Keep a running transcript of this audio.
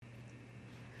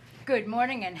Good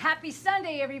morning and happy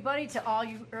Sunday, everybody, to all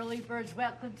you early birds.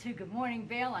 Welcome to Good Morning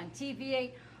Vail on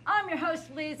TV8. I'm your host,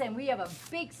 Liz, and we have a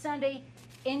big Sunday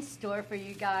in store for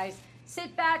you guys.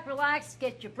 Sit back, relax,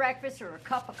 get your breakfast or a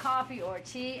cup of coffee or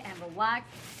tea, and relax.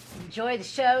 Enjoy the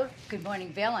show. Good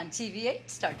Morning Vail on TV8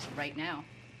 starts right now.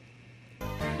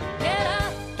 Get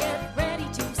up, get ready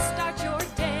to start your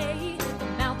day. The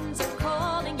mountains are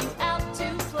calling you out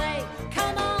to play.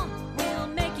 Come on, we'll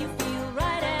make you feel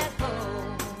right at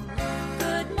home.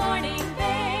 Good morning,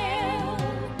 Vail.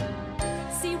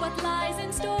 See what lies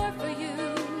in store for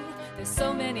you. There's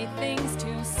so many things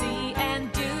to see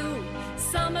and do.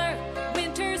 Summer,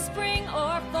 winter, spring,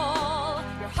 or fall.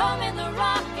 Your home in the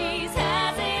Rockies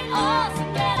has it all. So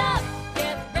get up,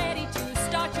 get ready to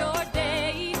start your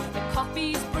day. The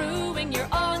coffee's brewing, you're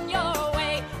on your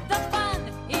way. The fun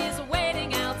is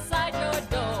waiting outside your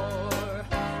door.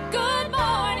 Good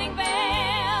morning, Vail.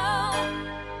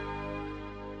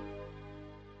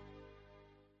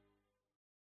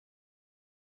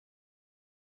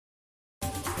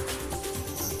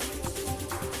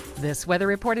 This weather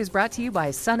report is brought to you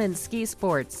by Sun and Ski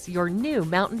Sports, your new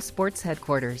mountain sports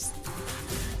headquarters.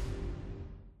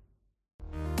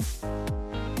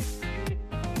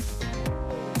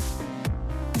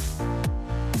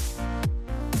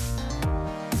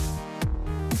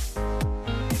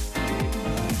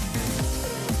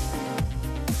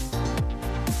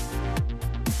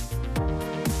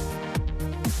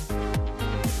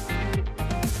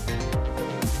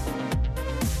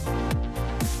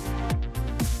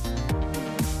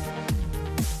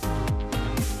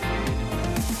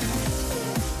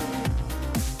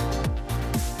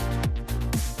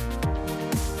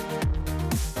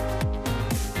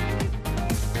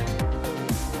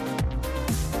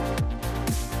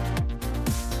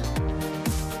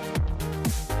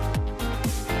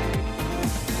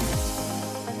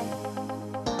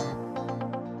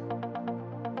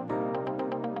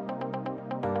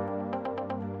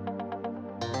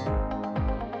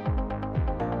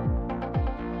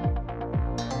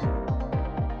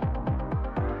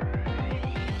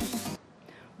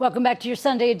 Welcome back to your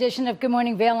Sunday edition of Good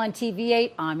Morning Vail on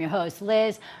TV8. I'm your host,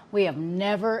 Liz. We have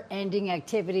never-ending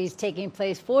activities taking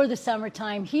place for the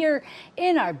summertime here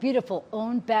in our beautiful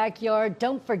own backyard.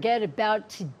 Don't forget about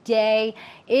today.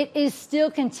 It is still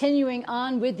continuing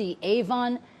on with the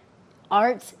Avon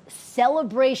Arts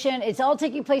Celebration. It's all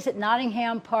taking place at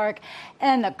Nottingham Park.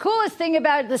 And the coolest thing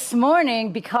about it this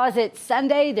morning, because it's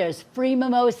Sunday, there's free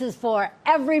mimosas for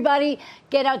everybody.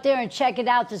 Get out there and check it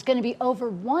out. There's going to be over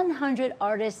 100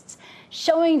 artists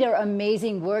showing their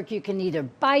amazing work. You can either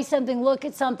buy something, look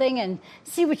at something, and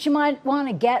see what you might want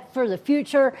to get for the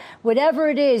future. Whatever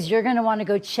it is, you're going to want to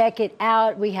go check it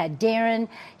out. We had Darren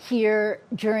here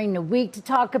during the week to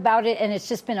talk about it, and it's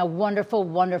just been a wonderful,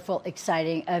 wonderful,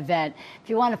 exciting event. If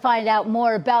you want to find out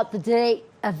more about the day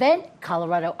event,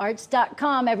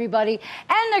 coloradoarts.com, everybody.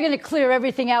 And they're going to clear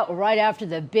everything out right after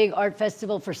the big art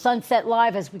festival for Sunset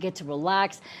Live as we get to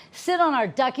relax, sit on our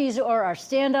duckies or our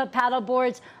stand-up paddle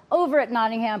boards over at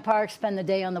Nottingham Park, spend the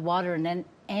day on the water, and then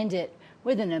end it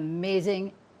with an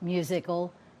amazing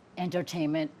musical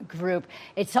entertainment group.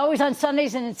 It's always on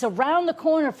Sundays, and it's around the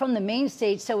corner from the main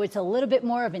stage, so it's a little bit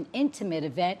more of an intimate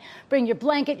event. Bring your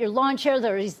blanket, your lawn chair.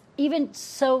 There is even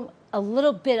a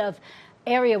little bit of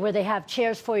area where they have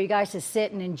chairs for you guys to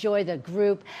sit and enjoy the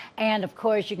group. And of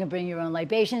course, you can bring your own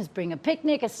libations, bring a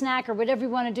picnic, a snack, or whatever you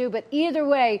want to do. But either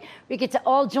way, we get to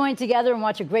all join together and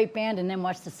watch a great band and then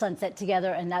watch the sunset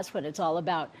together. And that's what it's all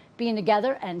about, being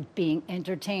together and being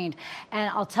entertained. And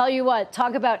I'll tell you what,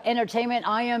 talk about entertainment.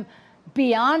 I am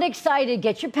beyond excited.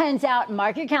 Get your pens out and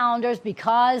mark your calendars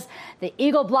because the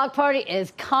Eagle Block Party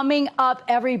is coming up,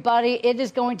 everybody. It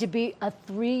is going to be a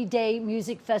 3-day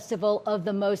music festival of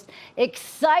the most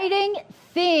exciting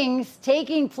things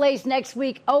taking place next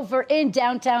week over in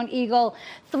downtown Eagle.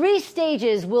 3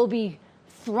 stages will be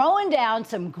throwing down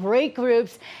some great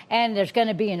groups, and there's going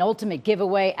to be an ultimate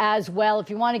giveaway as well. If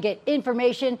you want to get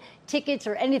information, tickets,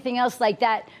 or anything else like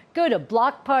that, go to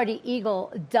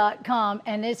blockpartyeagle.com,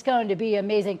 and it's going to be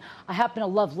amazing. I happen to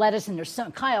love Lettuce, and there's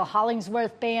some Kyle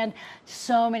Hollingsworth band,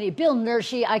 so many, Bill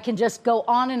Nershi. I can just go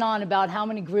on and on about how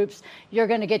many groups you're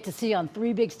going to get to see on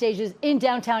 3 big stages in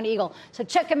downtown Eagle. So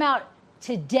check them out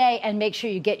today and make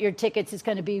sure you get your tickets. It's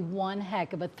going to be one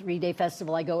heck of a 3-day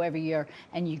festival. I go every year,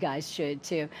 and you guys should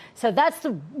too. So that's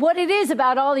what it is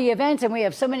about all the events, and we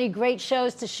have so many great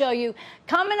shows to show you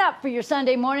coming up for your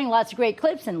Sunday morning. Lots of great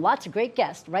clips and lots of great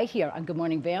guests right here on Good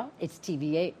Morning Vail. It's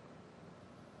TV8.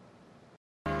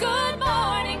 Good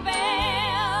morning, Vail.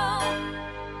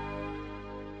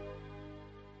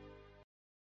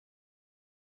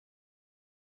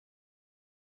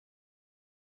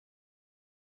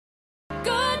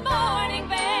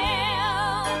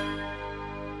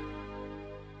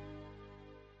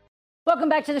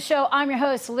 Welcome back to the show. I'm your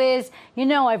host, Liz. You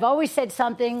know, I've always said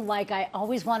something like I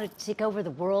always wanted to take over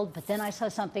the world, but then I saw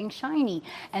something shiny.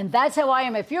 And that's how I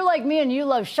am. If you're like me and you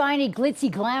love shiny, glitzy,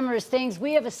 glamorous things,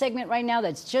 we have a segment right now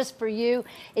that's just for you.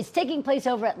 It's taking place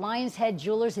over at Lion's Head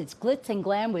Jewelers. It's Glitz and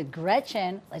Glam with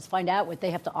Gretchen. Let's find out what they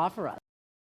have to offer us.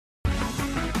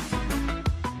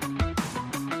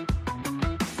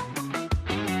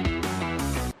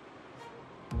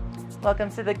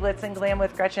 Welcome to the Glitz and Glam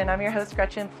with Gretchen. I'm your host,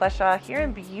 Gretchen Pleshaw, here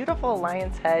in beautiful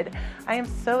Lion's Head. I am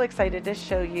so excited to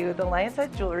show you the Lion's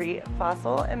Head Jewelry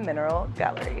Fossil and Mineral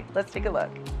Gallery. Let's take a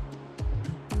look.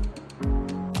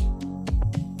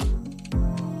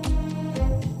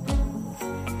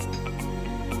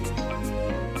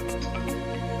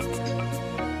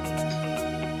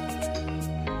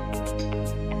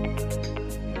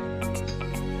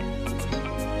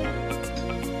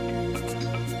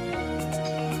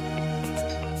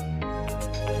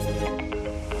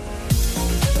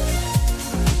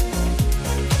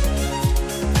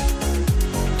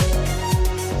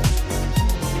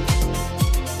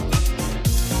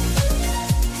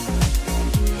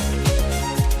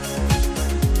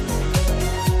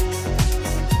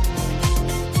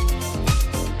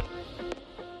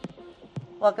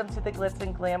 Welcome to the Glitz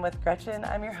and Glam with Gretchen.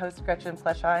 I'm your host, Gretchen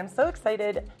Pleshaw. I'm so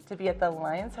excited to be at the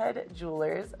Lion's Head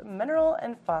Jewelers Mineral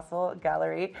and Fossil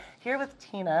Gallery here with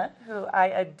Tina, who I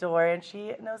adore, and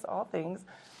she knows all things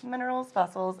minerals,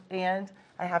 fossils, and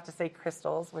I have to say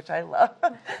crystals, which I love.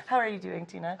 How are you doing,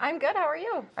 Tina? I'm good. How are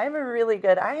you? I'm really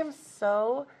good. I am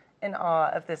so in awe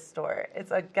of this store.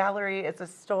 It's a gallery, it's a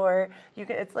store.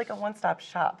 It's like a one-stop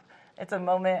shop. It's a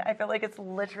moment. I feel like it's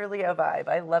literally a vibe.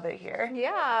 I love it here.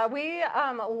 Yeah, we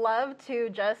love to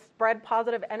just spread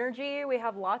positive energy. We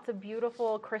have lots of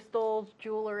beautiful crystals,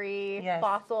 jewelry, Yes.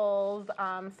 fossils,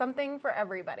 something for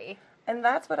everybody. And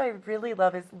that's what I really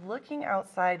love is looking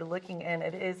outside, looking in.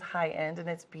 It is high end and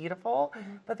it's beautiful,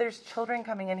 but there's children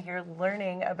coming in here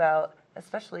learning about,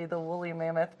 especially the woolly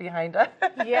mammoth behind us.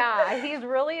 Yeah, he's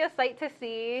really a sight to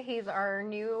see. He's our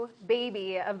new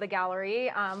baby of the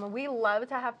gallery. We love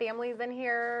to have families in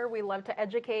here. We love to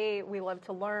educate. We love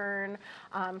to learn.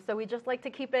 So we just like to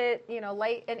keep it,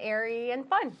 light and airy and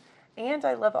fun. And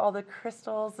I love all the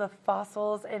crystals, the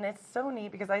fossils, and it's so neat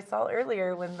because I saw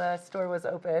earlier when the store was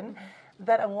open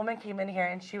that a woman came in here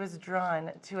and she was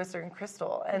drawn to a certain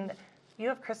crystal. And you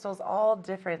have crystals all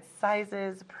different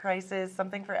sizes, prices,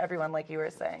 something for everyone, like you were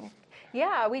saying.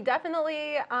 Yeah, we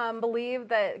definitely believe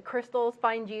that crystals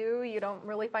find you. You don't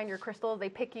really find your crystals, they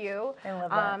pick you. I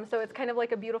love that. So it's kind of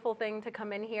like a beautiful thing to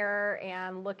come in here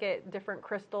and look at different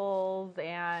crystals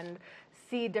and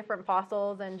see different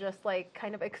fossils and just like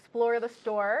kind of explore the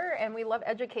store. And we love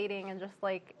educating and just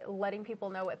like letting people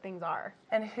know what things are.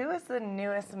 And who is the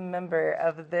newest member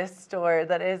of this store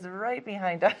that is right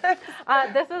behind us?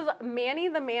 This is Manny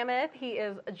the Mammoth. He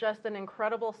is just an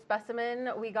incredible specimen.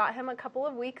 We got him a couple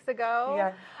of weeks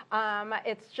ago. Yeah.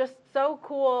 It's just so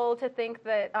cool to think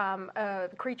that a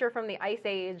creature from the Ice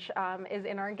Age is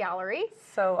in our gallery.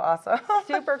 So awesome.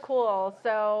 Super cool.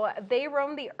 So they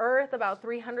roamed the earth about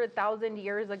 300,000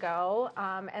 years ago,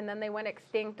 and then they went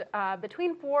extinct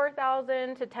between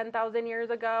 4,000 to 10,000 years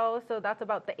ago. So that's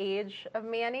about the age of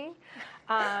Manny.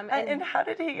 And how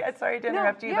did he, sorry to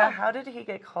interrupt you, yeah. but how did he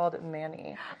get called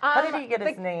Manny? How did he get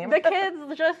his name? The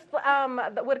kids just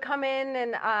would come in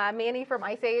and Manny from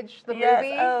Ice Age, the Yes.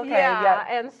 movie. Oh, okay. Yeah. Yep.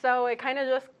 And so it kind of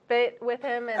just fit with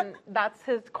him, and that's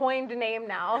his coined name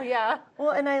now. Yeah. Well,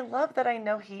 and I love that I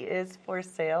know he is for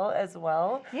sale as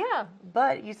well. Yeah.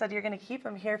 But you said you're going to keep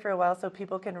him here for a while so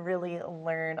people can really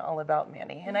learn all about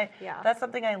Manny. And Yeah. that's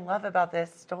something I love about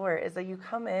this store is that you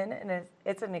come in and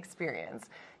it's an experience.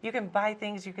 You can buy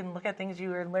things, you can look at things,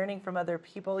 you are learning from other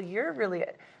people. You're really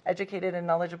educated and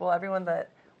knowledgeable. Everyone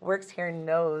that works here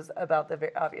knows about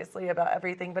obviously about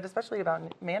everything, but especially about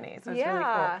Manny. So it's really cool.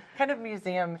 Yeah. Kind of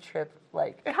museum trip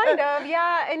like. Kind of,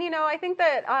 yeah. And, I think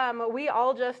that we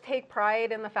all just take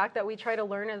pride in the fact that we try to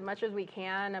learn as much as we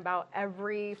can about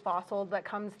every fossil that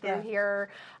comes through Yeah. here.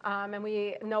 And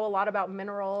we know a lot about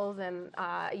minerals and,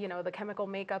 the chemical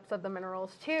makeups of the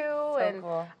minerals too. And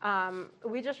cool.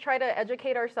 we just try to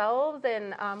educate ourselves.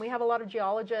 And we have a lot of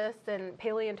geologists and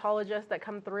paleontologists that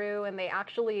come through, and they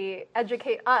actually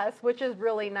educate us, which is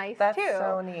really nice That's too.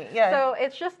 so neat. Yeah. So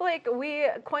it's just like we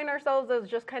coin ourselves as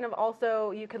just kind of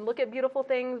also, you can look at beautiful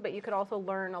things, but you could also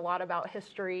learn a lot about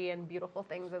history and beautiful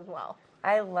things as well.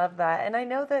 I love that. And I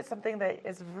know that something that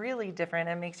is really different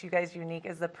and makes you guys unique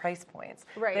is the price points.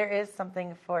 Right. There is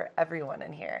something for everyone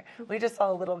in here. We just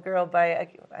saw a little girl buy,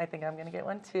 I think I'm going to get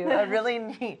one too, a really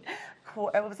neat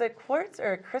was it quartz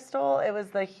or crystal? It was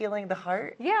the healing the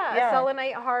heart. Yeah,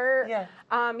 selenite heart. Yeah.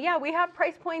 We have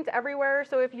price points everywhere.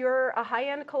 So if you're a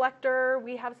high-end collector,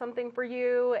 we have something for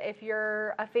you. If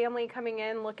you're a family coming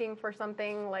in looking for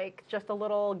something like just a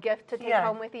little gift to take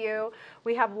home with you,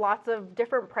 we have lots of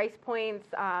different price points,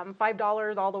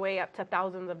 $5 all the way up to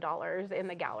thousands of dollars in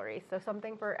the gallery. So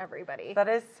something for everybody. That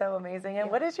is so amazing. And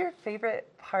what is your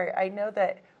favorite part? I know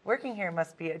that working here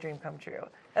must be a dream come true,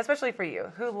 especially for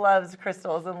you, who loves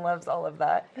crystals and loves all of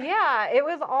that. Yeah, it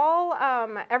was all,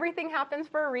 everything happens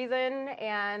for a reason,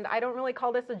 and I don't really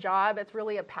call this a job. It's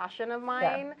really a passion of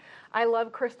mine. Yeah. I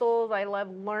love crystals. I love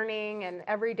learning, and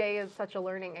every day is such a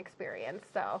learning experience.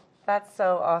 So. That's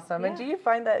so awesome. Yeah. And do you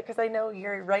find that, because I know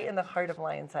you're right in the heart of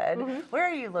Lion's Head, where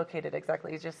are you located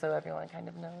exactly, just so everyone kind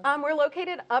of knows? We're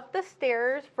located up the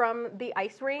stairs from the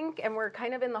ice rink, and we're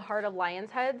kind of in the heart of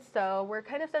Lion's Head, so we're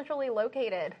kind of centrally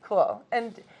located. Cool.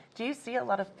 And do you see a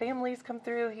lot of families come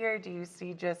through here? Do you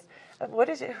see just,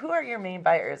 who are your main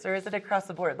buyers? Or is it across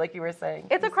the board, like you were saying?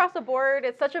 It's across the board.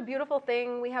 It's such a beautiful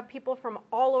thing. We have people from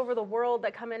all over the world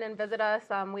that come in and visit us.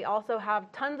 We also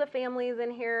have tons of families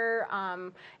in here,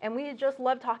 and we just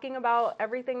love talking about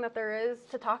everything that there is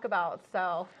to talk about.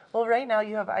 So. Well, right now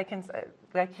you have, I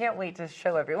can't wait to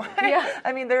show everyone. Yeah.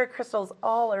 I mean, there are crystals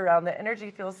all around. The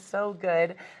energy feels so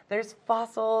good. There's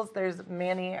fossils. There's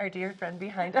Manny, our dear friend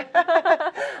behind us.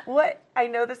 I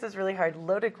know this is really hard,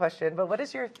 loaded question, but what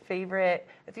is your favorite,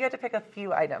 if you had to pick a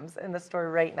few items in the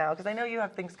store right now, because I know you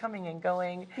have things coming and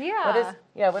going. Yeah.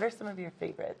 What are some of your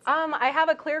favorites? I have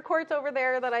a clear quartz over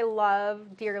there that I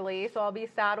love dearly, so I'll be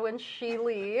sad when she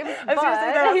leaves. I was going to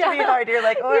say that has to be hard. You're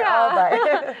like, I'll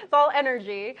buy. It's all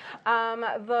energy.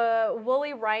 The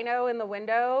woolly rhino in the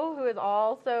window, who is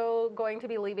also going to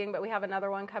be leaving, but we have another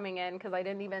one coming in because I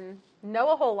didn't even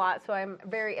know a whole lot, so I'm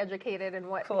very educated in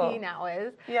what he now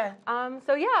is. Yeah.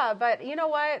 But you know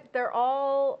what? They're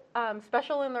all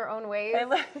special in their own ways.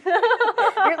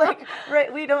 You're like,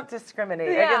 right, we don't discriminate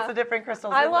against the different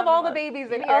crystals. I love all the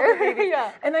babies in here. All the babies.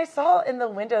 And I saw in the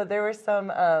window there were some,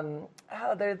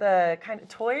 they're the kind of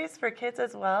toys for kids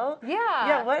as well.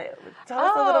 Yeah. Tell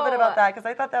us a little bit about that, because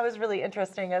I thought that was really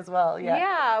interesting as well.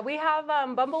 Yeah, we have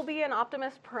Bumblebee and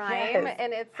Optimus Prime,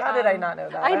 and it's. How did I not know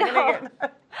that? I know.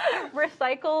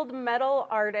 Recycled metal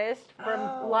artist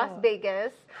from Las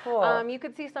Vegas. Cool. You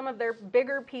could see some of their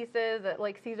bigger pieces at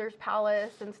like Caesar's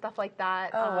Palace and stuff like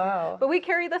that. Wow. But we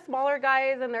carry the smaller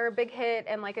guys, and they're a big hit.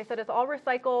 And like I said, it's all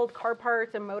recycled car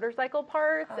parts and motorcycle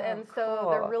parts, and so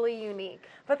they're really unique.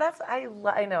 But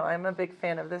I know, I'm a big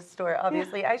fan of this store.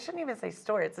 Obviously, I shouldn't even say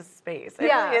store, it's a space. It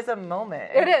really is a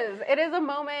moment. It is. It is a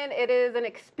moment. It is an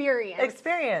experience.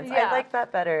 I like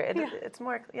that better. It's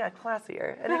more,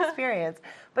 classier, an experience.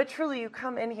 But truly, you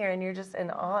come in here and you're just in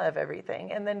awe of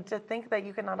everything. And then to think that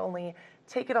you can not only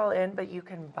take it all in, but you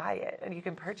can buy it and you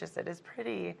can purchase it is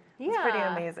pretty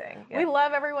amazing. Yeah. We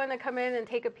love everyone to come in and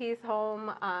take a piece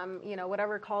home,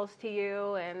 whatever calls to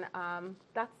you. And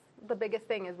that's the biggest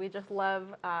thing, is we just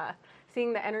love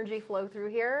seeing the energy flow through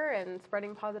here and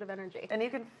spreading positive energy. And you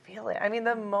can feel it. I mean,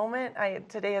 the moment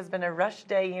today has been a rush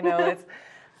day, it's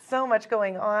so much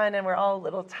going on and we're all a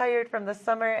little tired from the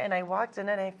summer, and I walked in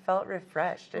and I felt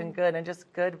refreshed and good, and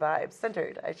just good vibes,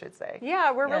 centered, I should say.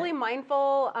 Yeah, we're really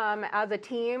mindful as a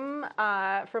team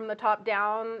from the top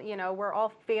down. We're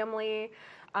all family.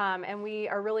 And we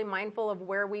are really mindful of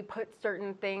where we put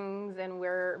certain things, and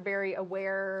we're very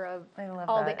aware of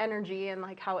all the energy and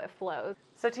like how it flows.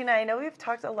 So Tina, I know we've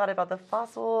talked a lot about the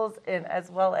fossils and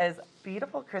as well as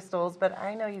beautiful crystals, but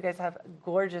I know you guys have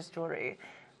gorgeous jewelry.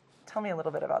 Tell me a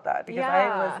little bit about that, because I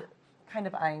was kind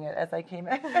of eyeing it as I came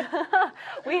in.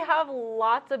 We have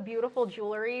lots of beautiful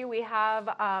jewelry. We have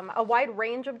a wide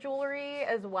range of jewelry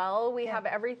as well. We have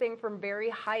everything from very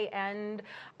high-end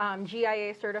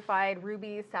GIA certified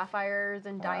rubies, sapphires,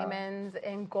 and diamonds,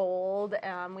 and gold.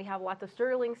 We have lots of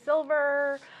sterling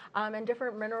silver and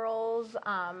different minerals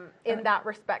in that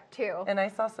respect too. And I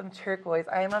saw some turquoise.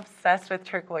 I am obsessed with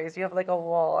turquoise. You have like a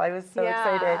wall. I was so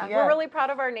excited. We're really proud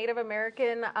of our Native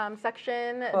American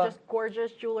section. Cool. Just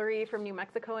gorgeous jewelry from New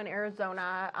Mexico and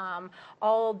Arizona.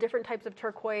 All different types of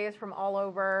turquoise from all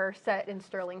over, set in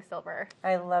sterling silver.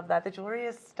 I love that. The jewelry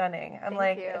is stunning.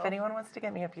 Thank you. If anyone wants to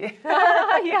get me a piece.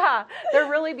 Yeah, they're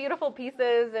really beautiful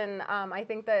pieces, and I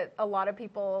think that a lot of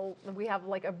people, we have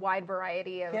like a wide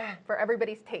variety of for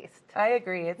everybody's taste. I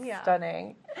agree. It's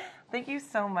stunning. Thank you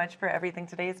so much for everything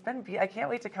today. It's been, I can't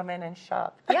wait to come in and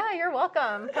shop. Yeah, you're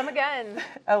welcome. Come again.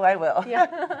 Oh, I will.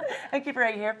 Yeah. And keep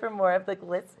right here for more of the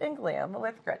Glitz and Glam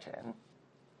with Gretchen.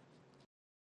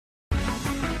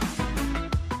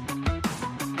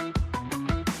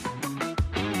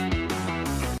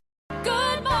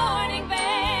 Good morning,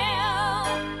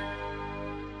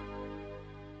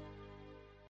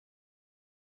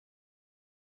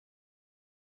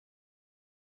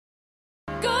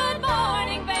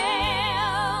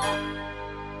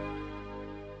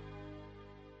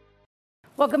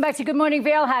 Welcome back to Good Morning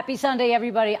Vail. Happy Sunday,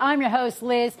 everybody. I'm your host,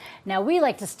 Liz. Now, we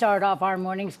like to start off our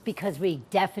mornings because we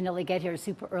definitely get here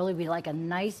super early. We like a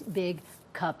nice big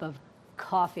cup of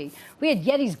coffee. We had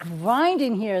Yeti's Grind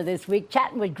in here this week,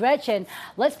 chatting with Gretchen.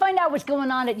 Let's find out what's going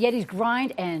on at Yeti's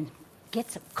Grind and get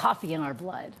some coffee in our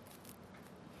blood.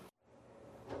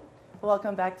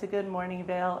 Welcome back to Good Morning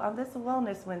Vail. On this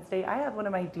Wellness Wednesday, I have one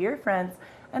of my dear friends,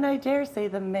 and I dare say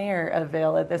the mayor of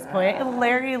Vail at this point,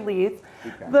 Larry Leith,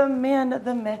 the man,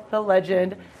 the myth, the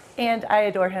legend, and I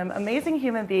adore him. Amazing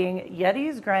human being,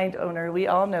 Yeti's Grind owner. We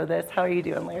all know this. How are you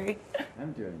doing, Larry?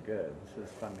 I'm doing good. This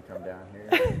is fun to come down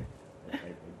here.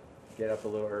 Get up a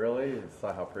little early and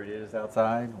saw how pretty it is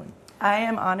outside. I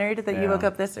am honored that you woke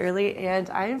up this early, and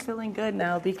I am feeling good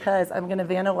now because I'm going to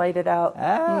Vanna White it out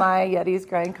my Yeti's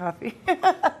Grind coffee.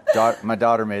 My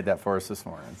daughter made that for us this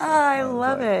morning. So I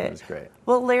love it. It was great.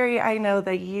 Well, Larry, I know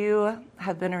that you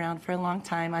have been around for a long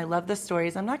time. I love the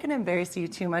stories. I'm not going to embarrass you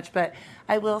too much, but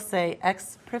I will say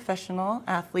ex-professional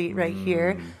athlete right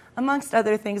here, amongst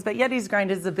other things. But Yeti's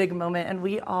Grind is a big moment, and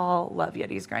we all love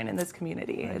Yeti's Grind in this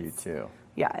community. I do too.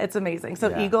 Yeah, it's amazing. So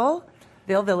Yeah. Eagle,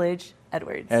 Vail Village,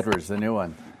 Edwards. Edwards, the new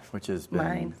one, which has been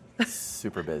Mine.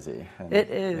 super busy. And, It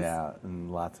is. Yeah,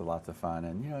 and lots of fun.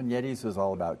 And, and Yeti's was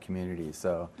all about community.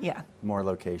 So Yeah. more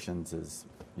locations is,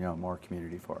 more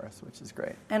community for us, which is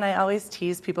great. And I always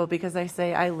tease people because I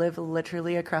say I live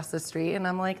literally across the street, and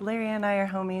I'm like, Larry and I are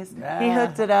homies. He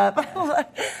hooked it up.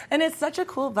 And it's such a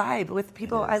cool vibe with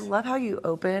people. I love how you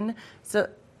open. So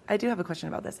I do have a question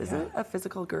about this. Is it a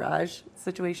physical garage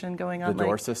situation going on? The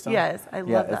door system? Yes, I love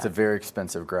that. Yeah, it's a very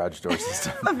expensive garage door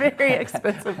system. A very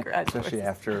expensive garage door Especially system.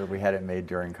 after we had it made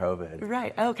during COVID.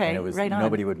 Right, okay, And it was, right on.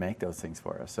 nobody would make those things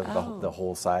for us. So the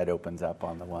whole side opens up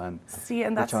on the one. See,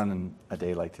 and which that's on a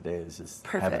day like today is just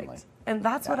perfect. heavenly. And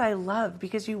that's what I love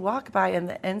because you walk by and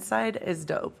the inside is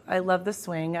dope. I love the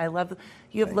swing. I love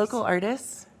you have Thanks. local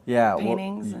artists. Yeah,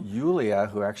 paintings. well, Yulia,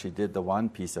 who actually did the one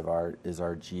piece of art, is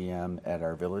our GM at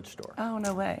our village store. Oh,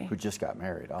 no way. Who just got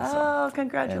married also. Oh,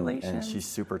 congratulations. And she's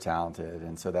super talented.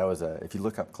 And so that was if you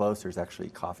look up close, there's actually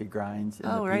coffee grinds in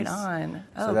the Oh, right piece. on.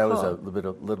 So Oh, that was cool. a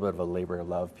little bit of a labor of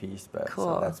love piece, but Cool.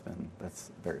 so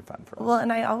that's very fun for us. Well,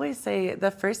 and I always say the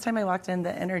first time I walked in,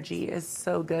 the energy is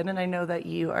so good. And I know that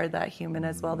you are that human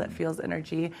as well that feels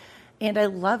energy. And I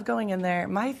love going in there.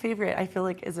 My favorite, I feel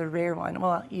like, is a rare one.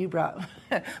 Well, you brought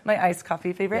my iced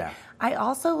coffee favorite. Yeah. I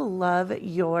also love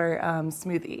your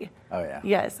smoothie. Oh, yeah.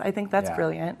 Yes, I think that's Yeah.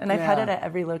 brilliant. And I've had Yeah. it at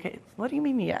every location. What do you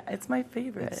mean, yeah? It's my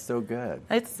favorite. It's so good.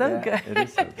 It's so Yeah, good. It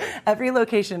is so good. Every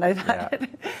location I've had Yeah. it.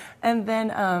 And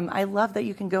then I love that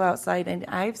you can go outside, and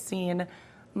I've seen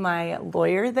my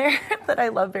lawyer there that I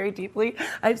love very deeply.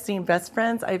 I've seen best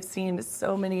friends. I've seen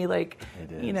so many It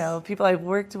is. people I've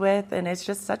worked with, and it's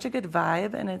just such a good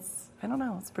vibe, and I don't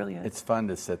know, it's brilliant. It's fun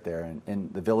to sit there,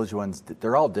 and the village ones,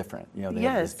 they're all different. They have this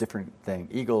Yes. different thing.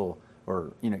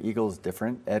 Eagle's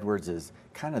different. Edwards is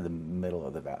kind of the middle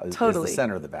of the valley. Totally. Is the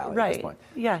center of the valley at Right. this point.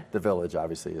 Yeah. The village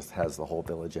obviously has the whole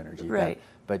village energy. Right.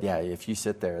 But yeah, if you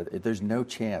sit there, there's no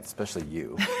chance, especially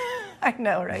you. I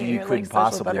know, right? You You're couldn't like social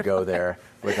possibly go butterfly. there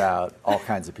without all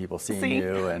kinds of people seeing See?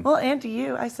 you. And Well, and to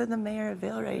you, I said the mayor of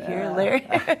Vail right here, Larry.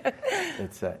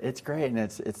 it's great, and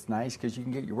it's nice because you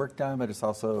can get your work done, but it's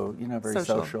also very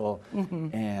Social. social.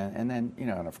 And then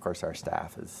and of course our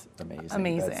staff is amazing.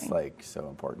 Amazing. That's like so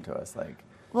important to us. Like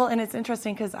Well, and it's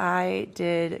interesting because I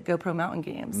did GoPro Mountain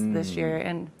Games this year,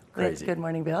 and with Crazy. Good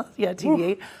Morning Vail,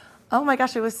 TV8. Oh my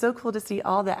gosh, it was so cool to see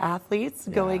all the athletes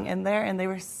going in there, and they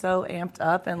were so amped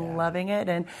up and loving it.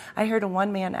 And I heard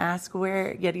one man ask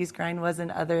where Yeti's Grind was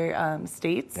in other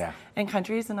states and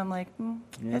countries, and I'm like,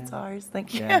 it's ours,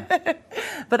 thank you. Yeah.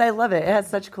 But I love it. It has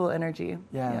such cool energy.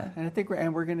 Yeah, and I think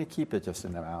we're going to keep it just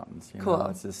in the mountains. Cool.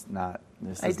 It's just not.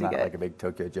 This I is dig not it. like a big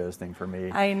Tokyo Joe's thing for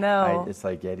me. I know. It's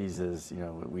like Yeti's is.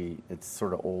 It's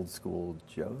sort of old school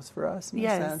Joe's for us in a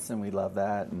Yes. sense, and we love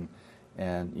that.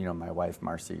 And my wife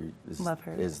Marcy Love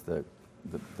her. is the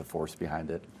force behind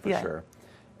it for Yeah. sure.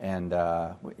 And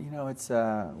it's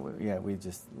we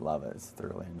just love it. It's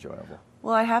thoroughly enjoyable.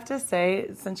 Well, I have to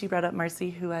say, since you brought up Marcy,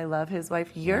 who I love, his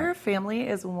wife, your family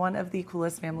is one of the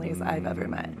coolest families I've ever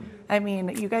met. I mean,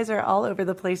 you guys are all over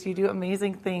the place. You do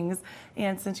amazing things.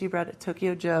 And since you brought it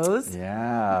Tokyo Joe's,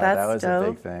 Yeah, that's that was dope.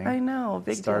 a big thing. I know,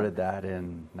 big deal. Started that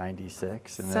in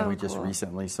 '96, and So then we just cool.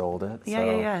 recently sold it.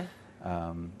 Yeah.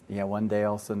 One day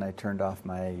all of a sudden I turned off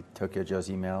my Tokyo Joe's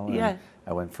email, and Yeah.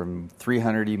 I went from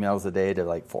 300 emails a day to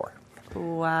like 4.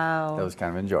 Wow. That was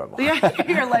kind of enjoyable. Yeah,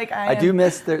 you're like, I do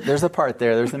miss, there's a part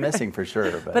there, there's a missing for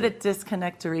sure. But a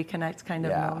disconnect to reconnect kind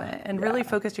of Yeah, moment. And really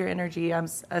focus your energy, I'm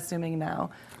assuming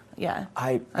now,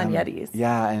 on Yetis.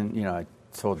 Yeah, and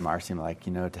told Marcy, I'm like,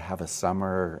 to have a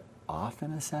summer off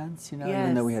in a sense, even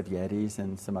Yes. though we have Yetis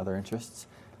and some other interests,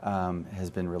 has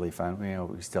been really fun.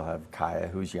 We still have Kaya,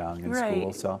 who's young in Right.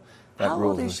 school, so that How old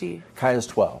rules is she? Kaya's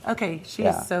 12. Okay, she's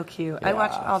Yeah. so cute. I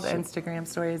watch Yeah, all the she- Instagram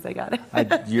stories. I got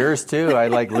it. Yours too. I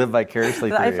live vicariously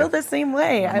through I you. feel the same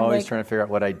way. I'm always like, trying to figure out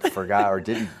what I forgot or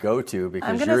didn't go to I'm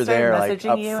because gonna you're start there messaging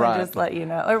up you front. and just let you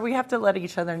know, or we have to let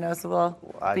each other know. So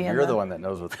we'll be in You're the one that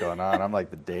knows what's going on. I'm like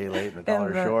the day late and the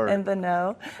dollar short. in the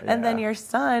know. And then Yeah. your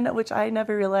son, which I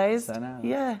never realized. Senna.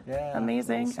 Yeah, Yeah,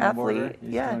 amazing little snowboarder. athlete.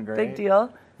 He's Yeah, doing big great. deal.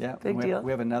 Yeah, Big we deal. Have,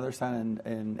 we have another son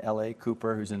in LA,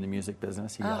 Cooper, who's in the music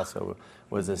business. He also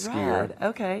was a skier. Rad.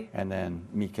 Okay. And then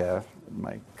Mika,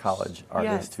 my college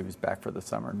Yes. artist, who's back for the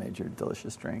summer, made your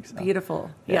delicious drinks. So, Beautiful.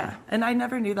 Yeah. And I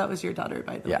never knew that was your daughter,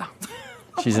 by the way. Yeah.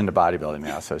 She's into bodybuilding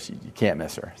now, so you can't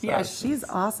miss her. So Yeah, she's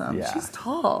awesome. Yeah. She's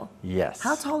tall. Yes.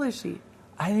 How tall is she?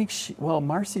 I think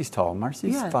Marcy's tall.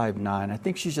 Marcy's Yeah. 5'9". I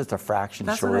think she's just a fraction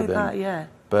That's shorter what I than. thought, yeah.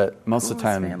 But most of the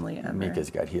Coolest time, family ever. Mika's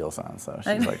got heels on, so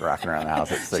I she's know. like rocking around the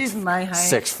house at 6 She's my height.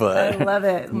 6 foot. I love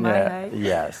it. My Yeah. height.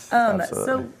 Yes. So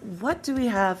absolutely. what do we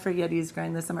have for Yeti's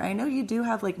Grind this summer? I know you do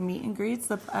have like meet and greets.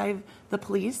 The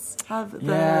police have the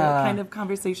Yeah. kind of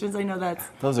conversations. I know that's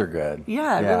Those are good.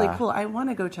 really cool. I want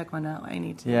to go check one out. I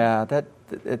need to. Yeah,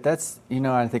 that's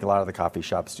I think a lot of the coffee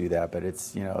shops do that, but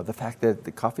it's the fact that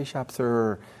the coffee shops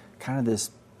are kind of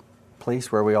this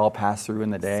place where we all pass through in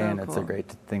the day, So and it's a cool. great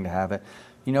thing to have it.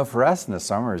 For us in the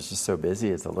summer, it's just so busy.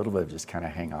 It's a little bit of just kind of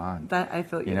hang on. That I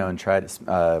feel you. And try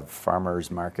to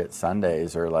farmers market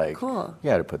Sundays are like Cool.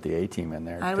 You got to put the A team in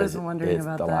there. I was 'cause wondering it's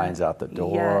about the that. lines out the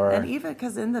door. Yeah, and even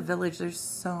because in the village, there's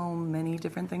so many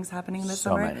different things happening this So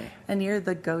summer. many. And you're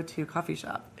the go-to coffee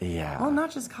shop. Yeah. Well,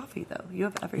 not just coffee though. You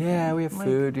have everything. Yeah, we have Like,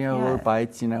 food, little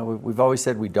bites. We've always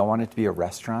said we don't want it to be a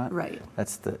restaurant. Right.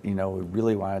 That's we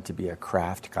really want it to be a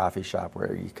craft coffee shop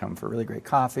where you come for really great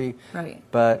coffee. Right.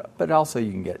 But also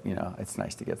you can get, it's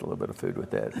nice to get a little bit of food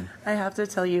with it. I have to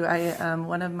tell you,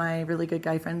 one of my really good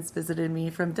guy friends visited me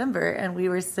from Denver, and we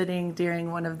were sitting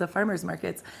during one of the farmers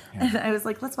markets, and I was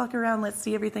like, "Let's walk around, let's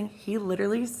see everything." He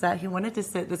literally sat. He wanted to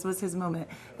sit. This was his moment.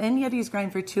 In Yeti's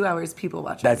Grind for 2 hours, people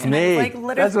watching. That's And I was me. like,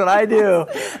 literally- That's what I do.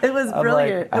 It was I'm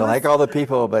brilliant. I like all the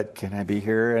people, but can I be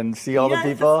here and see all Yes,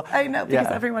 the people? I know because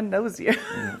Yeah. everyone knows you.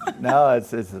 No,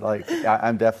 it's like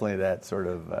I'm definitely that sort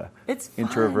of It's fun.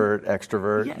 introvert,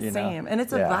 extrovert. Yeah, same. And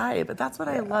it's a vibe. That's what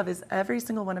I love is every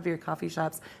single one of your coffee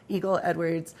shops, Eagle,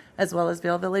 Edwards, as well as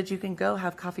Vale Village, you can go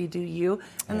have coffee, do you.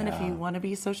 And then if you want to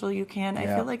be social, you can. I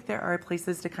Yeah. feel like there are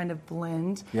places to kind of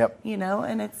blend, Yep.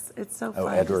 And it's so fun. Oh,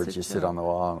 just Edwards, to you sit chill. on the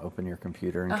wall and open your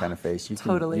computer and kind of face. You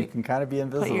totally. You can kind of be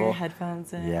invisible. Put your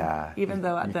headphones in. Yeah. Even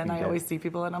though You then can I get- always see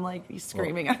people and I'm like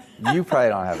screaming. You probably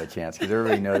don't have a chance because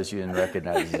everybody knows you and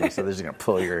recognizes you, so they're just going to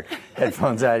pull your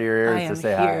headphones out of your ears I am to say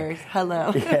here. hi.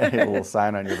 Hello. Yeah, a little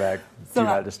sign on your back, So do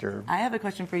not disturb. I have a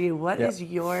question for you. What Yep. is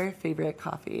your favorite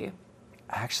coffee?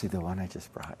 Actually, the one I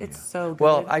just brought you. It's so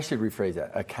Well, good. I should rephrase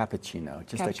that. A cappuccino.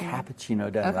 Just Cappuccino. a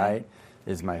cappuccino done Okay. right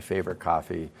is my favorite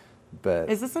coffee. But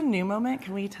Is this a new moment?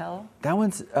 Can we tell? that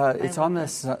one's it's on the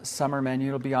love summer menu.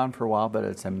 It'll be on for a while, but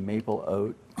it's a maple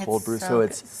oat cold It's brew. so So good.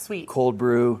 it's Sweet. cold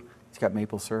brew. It's got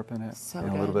maple syrup in it, So and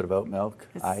a little good. bit of oat milk,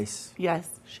 It's- ice, Yes.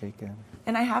 shaken.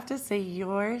 And I have to say,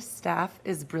 your staff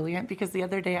is brilliant because the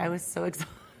other day I was so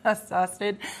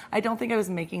exhausted. I don't think I was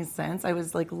making sense. I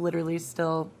was like literally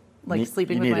still like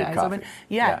sleeping you with my needed eyes coffee. open.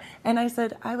 Yeah. Yeah. And I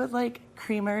said, I would like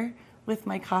creamer with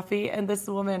my coffee. And this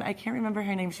woman, I can't remember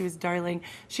her name, she was darling.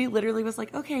 She literally was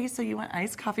like, okay, so you want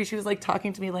iced coffee? She was like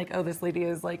talking to me like, oh, this lady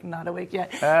is like not awake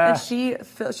yet. And she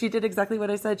did exactly what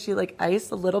I said. She like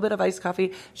iced a little bit of iced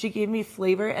coffee. She gave me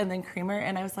flavor and then creamer.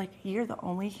 And I was like, you're the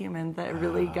only human that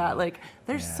really got like,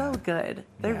 they're so good.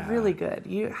 They're Yeah. really good.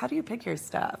 How do you pick your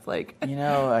staff? Like,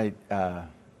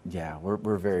 Yeah,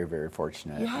 we're very, very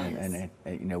fortunate, Yes.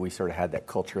 and we sort of had that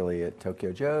culturally at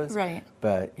Tokyo Joe's, Right.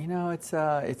 But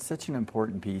it's such an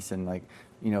important piece, and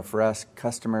for us,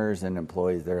 customers and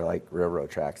employees, they're like railroad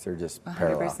tracks. They're just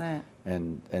parallel, 100%.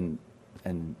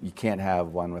 and you can't have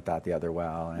one without the other.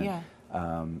 Well, and, Yeah.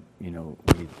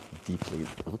 we deeply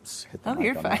hit the Oh, mic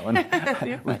you're on that fine. one.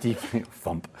 You're We deeply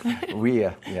thump.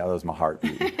 That was my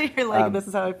heartbeat. you're like, this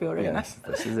is how I feel right Yes,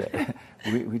 this is it.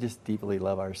 We just deeply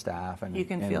love our staff and, You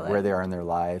can and feel where it. they are in their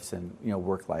lives, and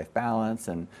work-life balance,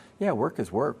 and work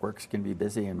is work. Work's can be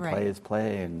busy, and Right. play is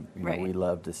play, and Right. we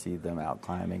love to see them out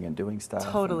climbing and doing stuff.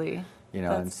 and, Totally. and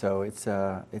That's- so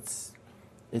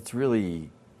it's really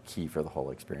key for the whole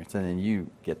experience, and then you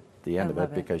get the end I of it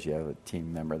love it. because you have a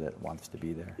team member that wants to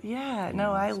be there. Yeah,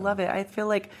 no, I love it. I feel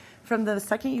like from the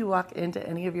second you walk into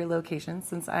any of your locations,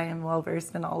 since I am well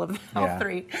versed in all of them, all Yeah.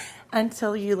 three,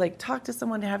 until you like talk to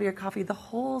someone to have your coffee, the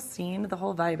whole scene, the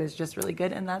whole vibe is just really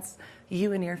good, and that's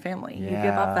you and your family. You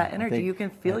give off that I energy. think- You can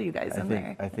feel you guys in think,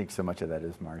 there. I think so much of that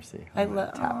is Marcy. I I'm gonna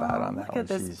love- tap out on Aw, that look one. at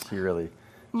this. She really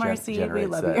Marcy, we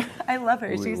generates love that. you. I love her.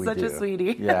 We- She's we such a do.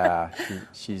 sweetie. Yeah,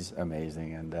 she's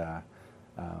amazing, and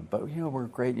but we're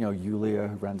great. Yulia,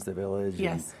 who runs the village,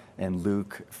 Yes. and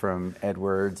Luke from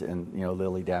Edwards, and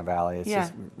Lily down Valley.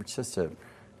 It's just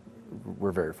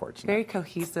we're very fortunate. Very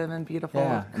cohesive and beautiful.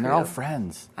 Yeah, and they're all crew.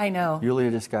 friends. I know.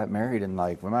 Yulia just got married, and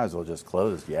we might as well just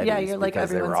close Yetis. Yeah, you're like, because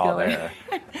they were everyone's all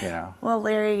going. there. Well,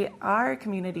 Larry, our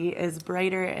community is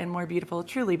brighter and more beautiful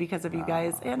truly because of you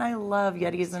guys. And I love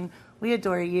Yetis and we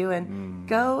adore you. And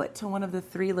go to one of the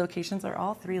 3 locations, or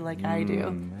all 3 like I do.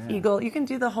 yeah. Eagle, you can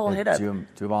do the whole hit up. Do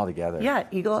them all together. Yeah,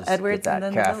 Eagle, Just Edwards, get that and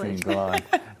then the caffeine village.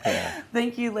 going. Yeah.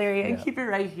 Thank you, Larry. And Yeah. keep it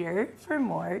right here for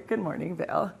more Good Morning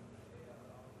Vale.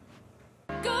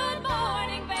 Good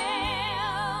morning,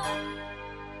 Vale.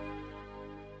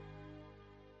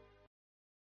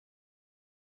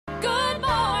 Good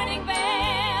morning,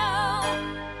 Vale.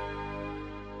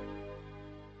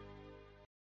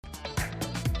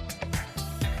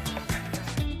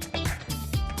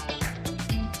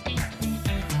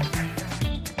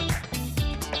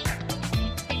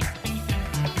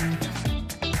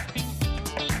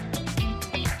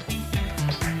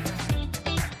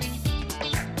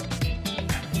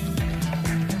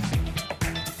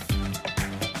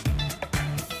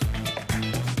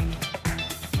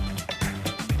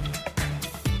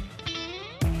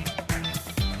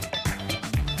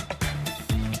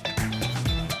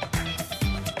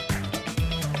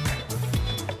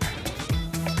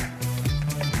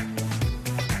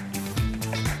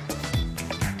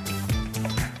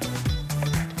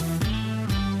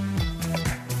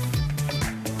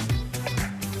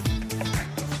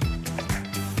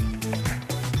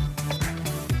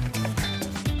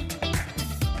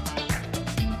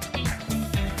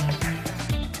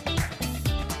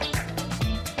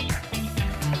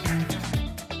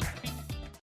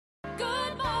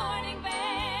 Good morning,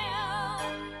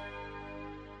 Vale.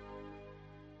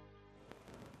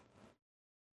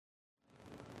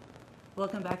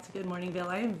 Welcome back to Good Morning Vale.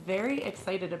 I am very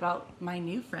excited about my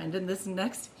new friend and this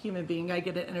next human being I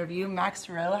get to interview, Max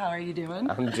Rowe. How are you doing?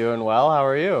 I'm doing well. How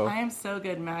are you? I am so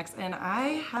good, Max. And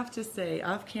I have to say,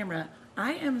 off camera,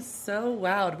 I am so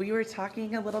wowed. We were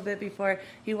talking a little bit before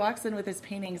he walks in with his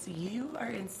paintings. You are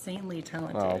insanely Oh,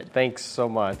 talented. thanks so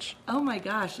much. Oh my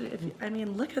gosh.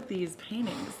 Look at these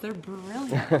paintings. They're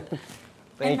brilliant.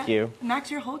 Thank you. Max,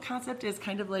 your whole concept is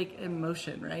kind of like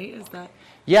emotion, right? Is that?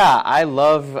 Yeah, I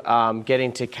love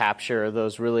getting to capture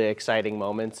those really exciting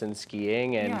moments in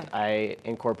skiing, and Yeah. I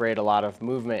incorporate a lot of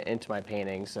movement into my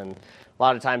paintings, and a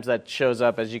lot of times that shows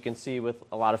up, as you can see, with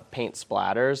a lot of paint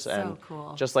splatters. And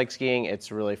cool. just like skiing,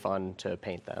 it's really fun to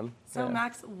paint them. So, Yeah.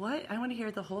 Max, I want to hear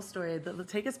the whole story.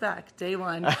 Take us back, day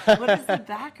one. What is the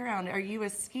background? Are you a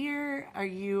skier? Are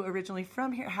you originally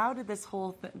from here? How did this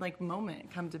whole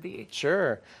moment come to be?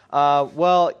 Sure.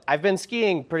 Well, I've been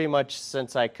skiing pretty much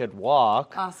since I could walk.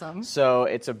 Awesome. So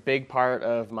it's a big part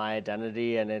of my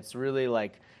identity, and it's really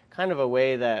like kind of a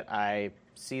way that I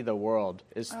see the world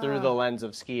is through the lens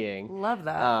of skiing. Love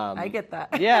that. I get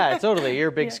that. Yeah, totally. You're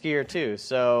a big skier too.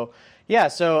 So yeah,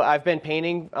 so I've been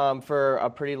painting for a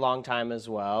pretty long time as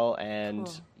well, and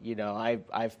Cool.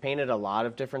 I've painted a lot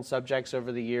of different subjects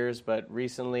over the years, but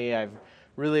recently I've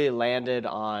really landed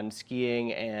on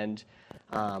skiing, and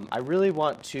I really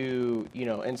want to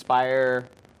inspire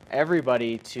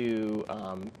everybody to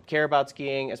care about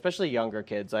skiing, especially younger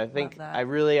kids. I think that. I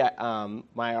really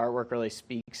my artwork really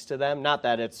speaks to them. Not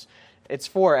that it's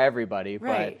for everybody,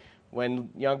 Right. but when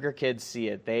younger kids see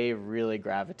it, they really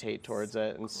gravitate towards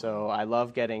it. And so I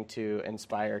love getting to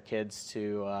inspire kids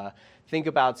to think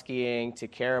about skiing, to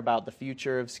care about the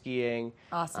future of skiing.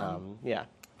 Awesome. Yeah.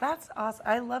 That's awesome.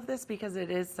 I love this because it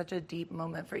is such a deep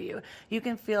moment for you. You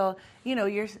can feel,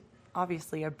 you're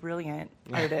obviously a brilliant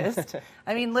artist.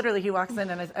 I mean, literally, he walks in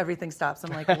and everything stops.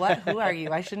 I'm like, what? Who are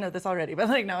you? I should know this already. But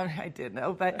no, I did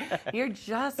know. But you're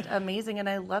just amazing. And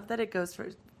I love that it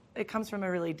comes from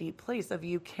a really deep place of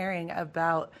you caring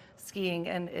about skiing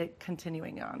and it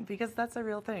continuing on, because that's a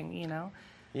real thing,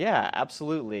 Yeah,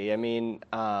 absolutely. I mean,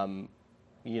 not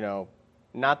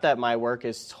that my work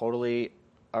is totally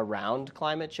around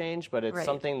climate change, but it's Right.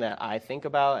 something that I think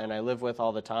about and I live with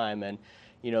all the time. And,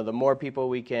 the more people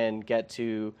we can get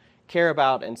to care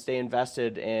about and stay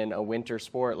invested in a winter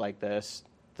sport like this,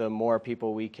 the more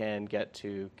people we can get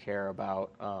to care about,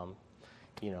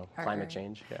 climate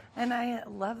change. Yeah. And I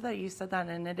love that you said that,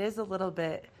 and it is a little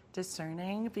bit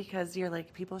discerning because you're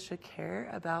like, people should care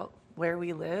about where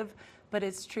we live, but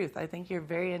it's truth. I think you're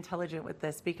very intelligent with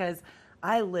this because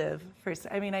I live first.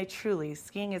 I mean,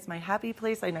 skiing is my happy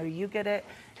place. I know you get it.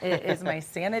 It is my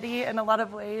sanity in a lot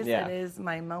of ways. Yeah. It is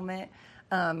my moment,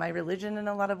 my religion in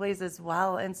a lot of ways as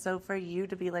well. And so for you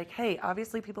to be like, hey,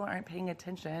 obviously people aren't paying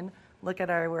attention. Look at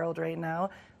our world right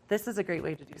now. This is a great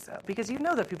way to do so because you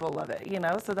know that people love it,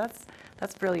 so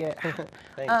that's brilliant.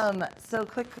 Thanks. So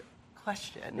quick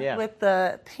question. Yeah. With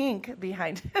the pink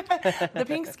behind it. The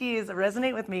pink skis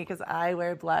resonate with me because I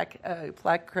wear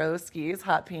black Crow skis,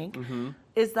 hot pink. Mm-hmm.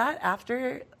 Is that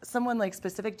after someone like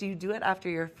specific? Do you do it after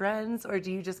your friends, or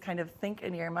do you just kind of think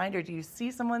in your mind, or do you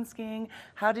see someone skiing?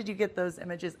 How did you get those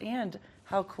images, and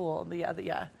how cool?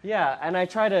 Yeah, and I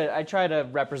try to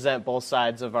represent both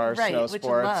sides of our Right, snow which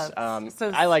sports. I love. So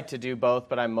I like to do both,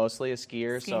 but I'm mostly a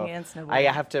skier, Skiing so and snowboarding. I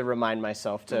have to remind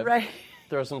myself to Right.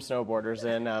 throw some snowboarders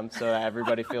in so that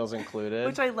everybody feels included.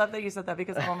 Which I love that you said that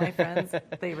because all my friends,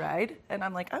 they ride. And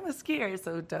I'm like, I'm a skier,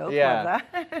 so dope. Yeah. Love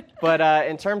that. But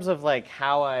in terms of like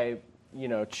how I,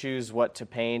 choose what to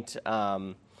paint,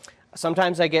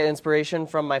 sometimes I get inspiration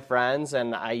from my friends,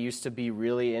 and I used to be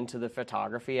really into the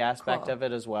photography aspect Cool. of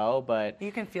it as well. But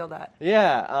You can feel that.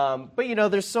 yeah, but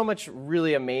there's so much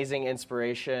really amazing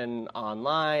inspiration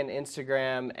online,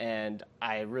 Instagram, and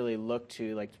I really look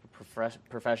to like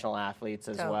professional athletes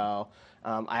as Dope. well.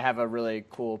 I have a really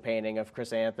cool painting of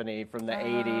Chris Anthony from the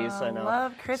 80s. I know.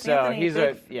 Love Chris so Anthony. he's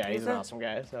Big- he's an awesome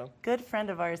guy. So Good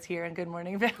friend of ours here in Good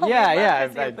Morning Vale. yeah, We love yeah.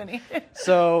 Chris Anthony.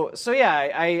 So yeah,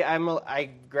 I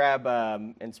grab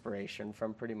inspiration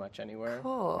from pretty much anywhere.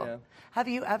 Cool. Yeah. Have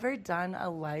you ever done a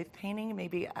live painting,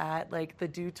 maybe at like the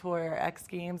Dew Tour or X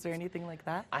Games or anything like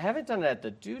that? I haven't done it at the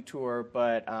Dew Tour,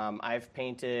 but I've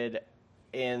painted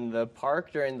in the park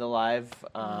during the live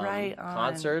Right on.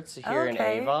 concerts here in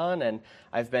Okay. Avon, and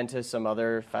I've been to some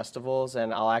other festivals,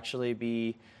 and I'll actually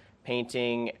be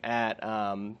painting at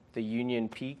the Union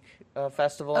Peak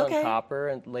Festival Okay. in Copper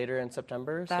and later in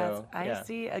September. I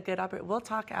see a good opportunity. We'll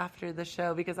talk after the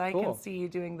show because I Cool. can see you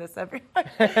doing this every.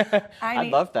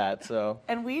 I'd love that. So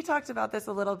And we talked about this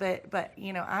a little bit, but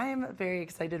I'm very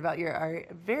excited about your art,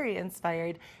 very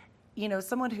inspired.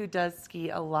 Someone who does ski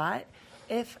a lot.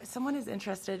 If someone is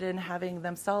interested in having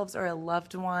themselves or a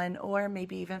loved one, or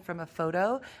maybe even from a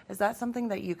photo, is that something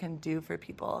that you can do for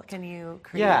people? Can you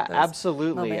create yeah, those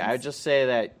absolutely. I moments? just say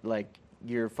that like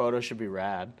your photo should be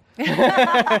rad.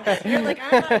 You're like,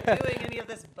 I'm not doing any of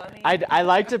this bunny. I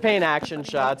like to paint action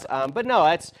shots, but no,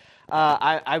 it's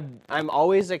I'm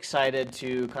always excited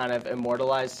to kind of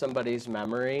immortalize somebody's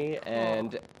memory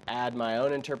and add my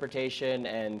own interpretation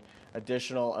and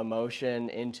additional emotion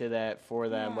into that for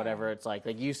them. Yeah. Whatever it's like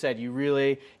you said,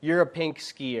 you're a pink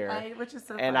skier, Which is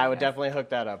so and funny, I would yes. definitely hook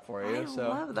that up for you. I so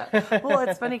love that. Well,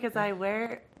 it's funny because I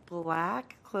wear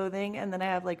black clothing and then I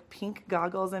have like pink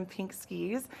goggles and pink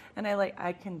skis, and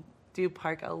I can do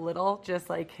park a little, just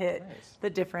like hit Nice. the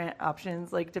different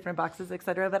options, like different boxes,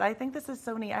 etc. But I think this is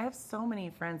so neat. I have so many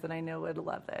friends that I know would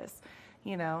love this.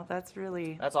 That's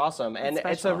really That's awesome, and it's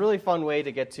a special. really fun way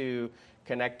to get to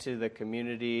connect to the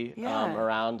community Yeah.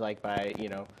 around, like by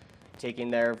taking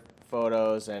their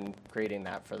photos and creating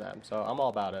that for them. So I'm all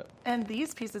about it. And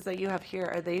these pieces that you have here,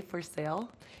 are they for sale?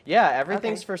 Yeah,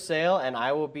 everything's Okay. for sale, and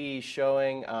I will be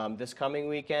showing this coming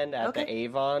weekend at the Okay.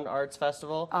 Avon Arts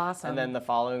Festival. Awesome. And then the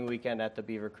following weekend at the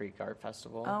Beaver Creek Art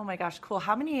Festival. Oh my gosh, cool.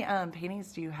 How many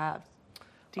paintings do you have?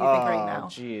 Do you think right now?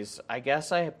 Geez, I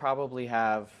guess I probably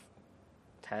have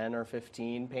 10 or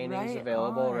 15 paintings Right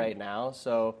available on. right now.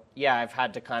 So yeah, I've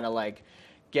had to kind of like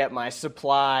get my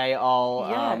supply all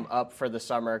Yeah. up for the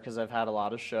summer because I've had a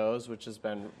lot of shows, which has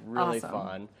been really Awesome.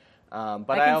 fun.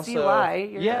 But I can also, see why.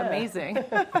 You're yeah. amazing.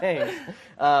 Thanks.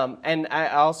 And I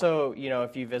also,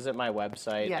 if you visit my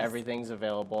website, Yes. everything's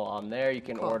available on there. You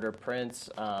can Cool. order prints,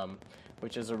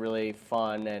 which is a really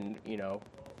fun and,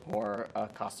 more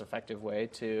cost-effective way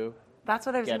to That's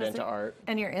what I was get gonna into say. art.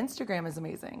 And your Instagram is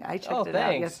amazing. I checked Oh, it out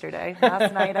thanks. yesterday.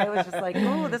 Last night I was just like,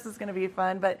 oh, this is going to be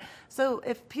fun. But so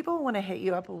if people want to hit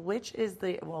you up, which is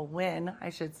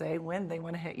when they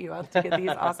want to hit you up to get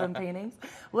these awesome paintings,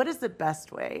 what is the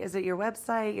best way? Is it your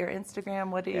website, your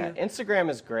Instagram? What do Yeah, you? Instagram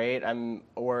is great.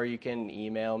 Or you can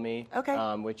email me, Okay.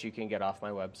 Which you can get off my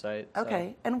website. so.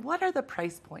 Okay. And what are the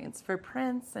price points for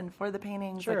prints and for the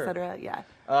paintings, Sure. et cetera? Yeah.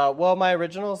 Well, my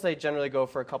originals, they generally go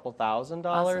for a couple $1,000,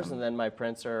 Awesome. and then my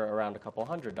prints are around a couple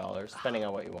 $100, depending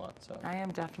on what you want. So. I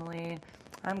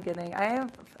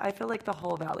feel like the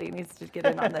whole valley needs to get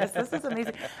in on this. This is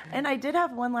amazing. And I did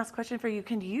have one last question for you.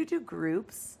 Can you do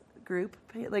group group,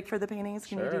 like for the paintings?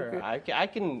 Can you do Sure, group? I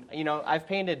can. You know, I've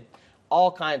painted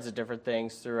all kinds of different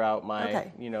things throughout my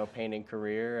Okay. painting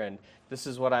career, and this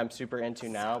is what I'm super into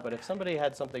now. But if somebody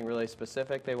had something really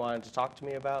specific they wanted to talk to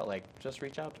me about, like, just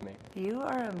reach out to me. You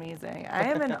are amazing. I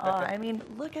am in awe. I mean,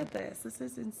 look at this. This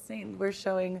is insane. We're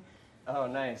showing. Oh,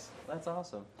 nice. That's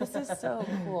awesome. This is so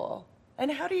cool.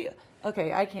 And how do you?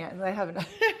 Okay, I can't. I haven't.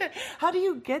 How do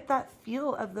you get that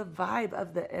feel of the vibe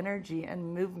of the energy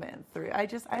and movement through?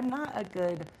 I'm not a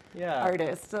good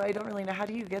artist, so I don't really know. How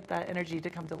do you get that energy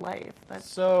to come to life?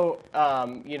 So,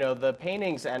 the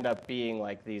paintings end up being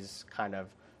like these kind of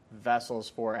vessels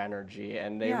for energy,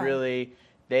 and they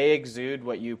exude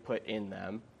what you put in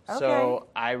them. Okay. So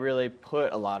I really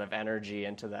put a lot of energy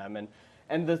into them, and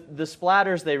the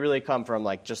splatters, they really come from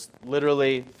like just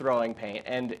literally throwing paint.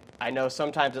 And I know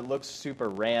sometimes it looks super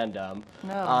random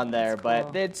on there,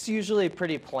 but it's usually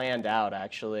pretty planned out,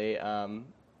 actually.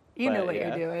 You know what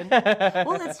you're doing.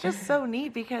 Well, it's just so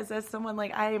neat because as someone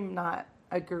I'm not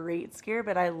a great skier,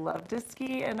 but I love to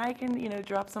ski, and I can,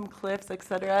 drop some cliffs,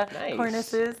 etc. Nice.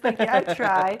 Cornices. I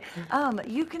try.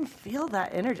 You can feel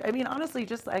that energy. I mean, honestly,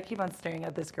 I keep on staring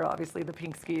at this girl, obviously the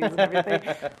pink skis and everything.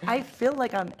 I feel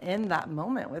like I'm in that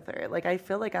moment with her. Like, I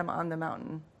feel like I'm on the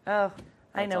mountain. Oh,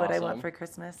 I know what I want for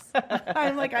Christmas.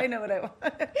 I'm like, I know what I want.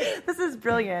 This is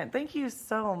brilliant. Thank you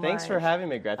so much. Thanks for having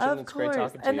me, Gretchen. Of It's course. great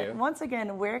talking to and you. Once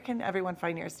again, where can everyone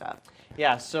find your stuff?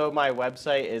 Yeah, so my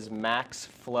website is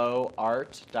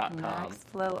maxflowart.com.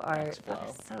 Maxflow Art. Maxflow. That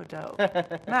is so dope.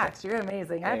 Max, you're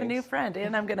amazing. I have a new friend,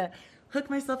 and I'm going to hook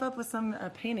myself up with some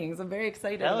paintings. I'm very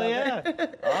excited Hell about yeah.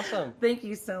 it. Awesome. Thank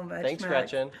you so much, Thanks,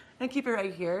 Max. Gretchen. And keep it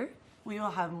right here. We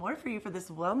will have more for you for this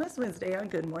Wellness Wednesday on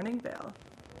Good Morning Vail.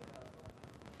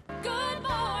 Good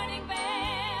morning, Vail.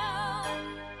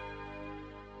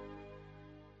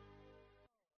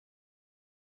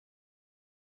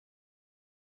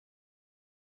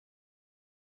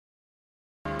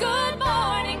 Good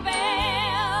morning,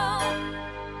 Vail.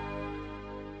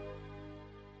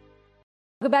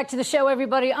 Welcome back to the show,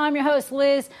 everybody. I'm your host,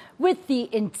 Liz. With the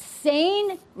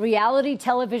insane reality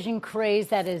television craze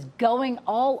that is going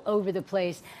all over the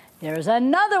place, there's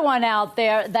another one out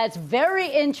there that's very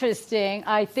interesting.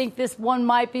 I think this one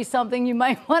might be something you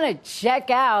might want to check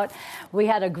out. We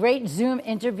had a great Zoom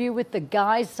interview with the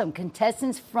guys, some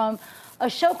contestants from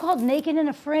a show called Naked and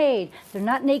Afraid. They're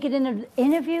not naked in an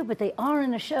interview, but they are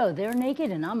in a show. They're naked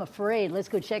and I'm afraid. Let's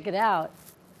go check it out.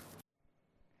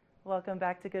 Welcome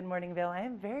back to Good Morning Vail. I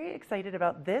am very excited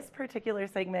about this particular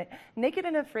segment. Naked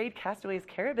and Afraid castaways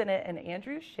Cara Bennett and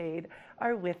Andrew Shade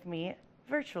are with me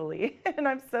virtually, and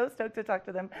I'm so stoked to talk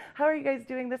to them. How are you guys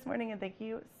doing this morning? And thank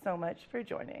you so much for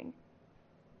joining.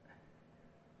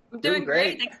 I'm doing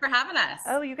great. Thanks for having us.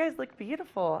 Oh, you guys look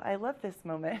beautiful. I love this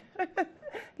moment.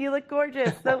 You look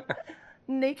gorgeous. So,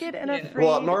 Naked and Afraid.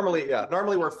 Well,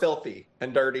 normally we're filthy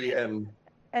and dirty and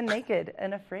naked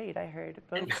and afraid. I heard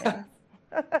both things.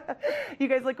 You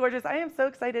guys look gorgeous. I am so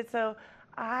excited. So,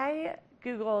 I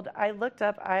Googled, I looked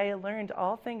up, I learned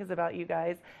all things about you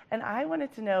guys, and I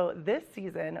wanted to know this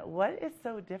season, what is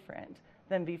so different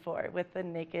than before with the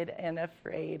Naked and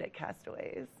Afraid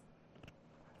castaways?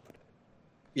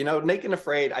 Naked and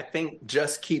Afraid, I think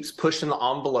just keeps pushing the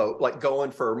envelope, like going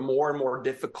for more and more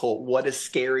difficult. What is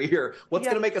scarier? What's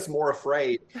going to make us more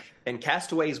afraid? And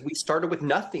Castaways, we started with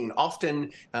nothing.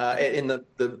 Often in the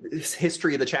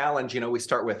history of the challenge, we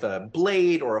start with a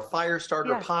blade or a fire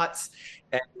starter, pots.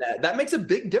 And that makes a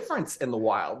big difference in the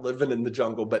wild, living in the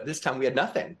jungle. But this time we had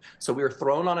nothing. So we were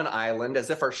thrown on an island as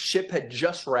if our ship had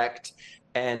just wrecked.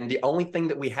 And the only thing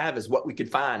that we have is what we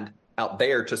could find out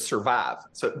there to survive.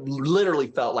 So it literally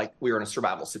felt like we were in a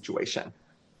survival situation.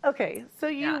 Okay, so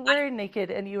you were naked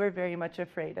and you were very much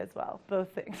afraid as well.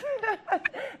 Both things.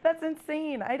 That's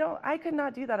insane. I could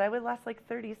not do that. I would last like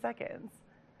 30 seconds.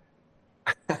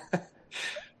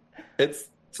 It's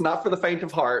not for the faint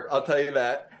of heart, I'll tell you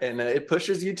that. And it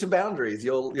pushes you to boundaries.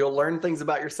 You'll learn things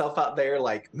about yourself out there,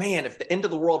 like, man, if the end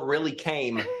of the world really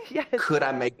came, could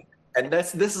I make it? And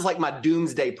this is like my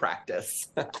doomsday practice.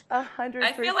 100%.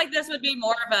 I feel like this would be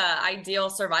more of an ideal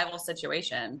survival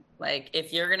situation. Like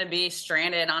if you're going to be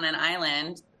stranded on an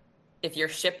island, if you're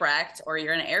shipwrecked or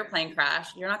you're in an airplane crash,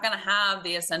 you're not going to have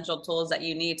the essential tools that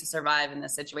you need to survive in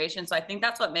this situation. So I think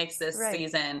that's what makes this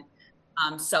season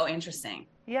so interesting.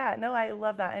 Yeah, no, I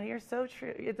love that. And you're so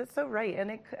true. It's so right.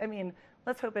 And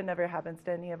let's hope it never happens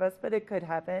to any of us, but it could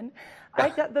happen. I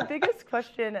got the biggest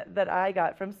question that I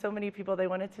got from so many people. They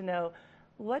wanted to know,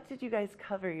 what did you guys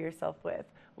cover yourself with?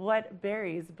 What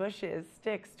berries, bushes,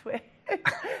 sticks, twigs?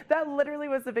 That literally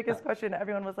was the biggest question.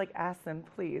 Everyone was like, ask them,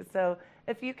 please. So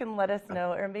if you can let us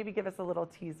know or maybe give us a little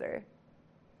teaser.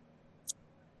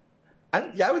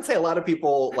 I would say a lot of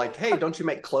people like, hey, don't you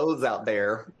make clothes out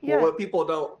there? Yeah. Well, what people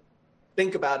don't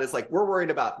think about is like, we're worried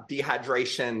about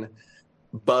dehydration,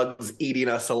 bugs eating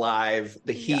us alive,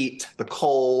 the heat, the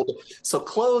cold. So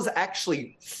clothes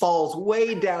actually falls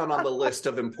way down on the list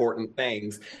of important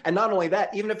things. And not only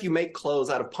that, even if you make clothes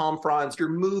out of palm fronds, you're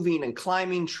moving and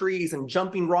climbing trees and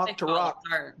jumping rock to rock.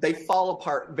 They fall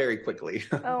apart very quickly.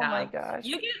 Oh my gosh.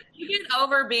 You get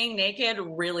over being naked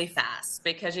really fast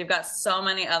because you've got so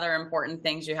many other important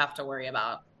things you have to worry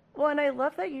about. Well, and I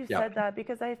love that you said that,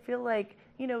 because I feel like,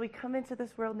 you know, we come into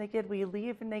this world naked, we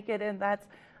leave naked, and that's,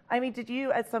 I mean, did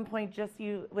you at some point just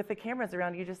with the cameras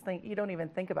around, you just think, you don't even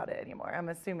think about it anymore? I'm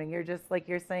assuming you're just, like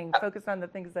you're saying, focus on the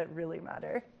things that really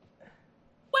matter.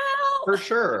 Well, for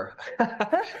sure.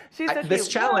 This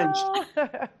challenge.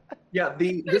 Yeah,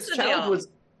 this challenge was.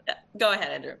 Go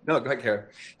ahead, Andrew. No, go ahead, Kara.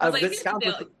 This challenge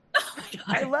was. Oh my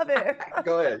God. I love it.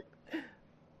 Go ahead.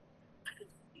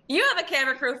 You have a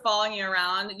camera crew following you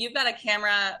around. You've got a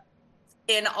camera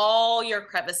in all your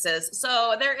crevices.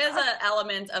 So there is an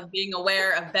element of being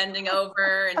aware of bending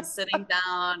over and sitting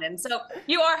down. And so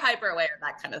you are hyper aware of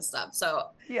that kind of stuff.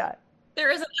 So yeah,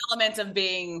 there is an element of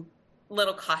being a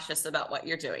little cautious about what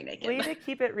you're doing naked. Way to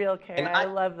keep it real, Kara. I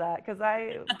love that, because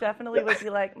I definitely would be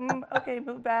like, okay,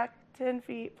 move back 10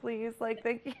 feet, please. Like,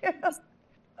 thank you.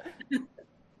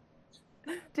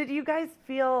 Did you guys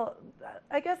feel,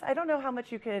 I guess, I don't know how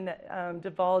much you can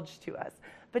divulge to us,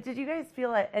 but did you guys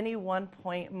feel at any one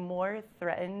point more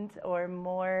threatened or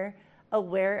more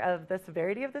aware of the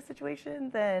severity of the situation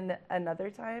than another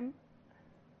time?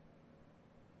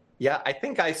 Yeah, I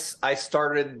think I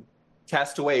started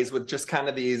Castaways with just kind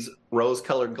of these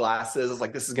rose-colored glasses.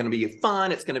 Like, this is going to be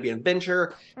fun. It's going to be an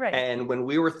adventure. Right. And when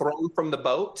we were thrown from the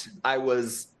boat, I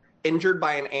was injured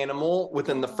by an animal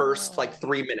within the first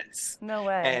 3 minutes. No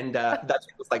way. And that's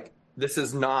like, this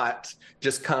is not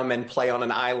just come and play on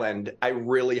an island. I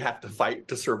really have to fight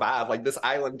to survive. Like, this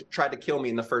island tried to kill me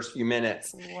in the first few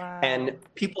minutes. Wow. And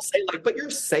people say, like, but you're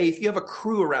safe. You have a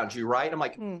crew around you, right? I'm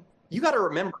like, you got to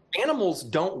remember, animals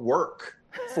don't work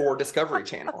for Discovery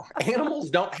Channel. Animals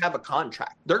don't have a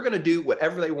contract. They're going to do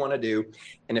whatever they want to do.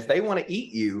 And if they want to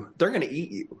eat you, they're going to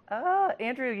eat you. Oh,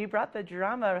 Andrew, you brought the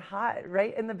drama hot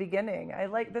right in the beginning. I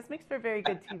like this. Makes for very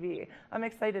good TV. I'm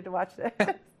excited to watch this.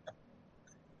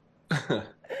 I'd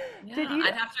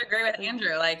have to agree with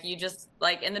Andrew. Like, you just,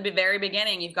 like, in the very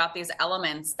beginning, you've got these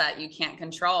elements that you can't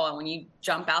control. And when you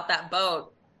jump out that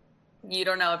boat, you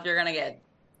don't know if you're going to get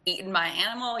eaten by an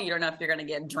animal. You don't know if you're going to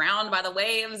get drowned by the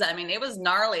waves. I mean, it was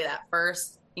gnarly, that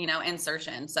first,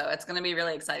 insertion. So it's going to be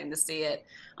really exciting to see it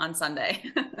on Sunday.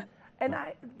 And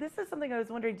this is something I was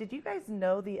wondering, did you guys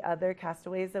know the other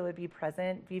castaways that would be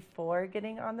present before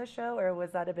getting on the show, or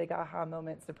was that a big aha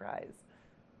moment surprise?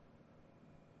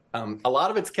 A lot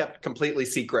of it's kept completely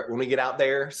secret when we get out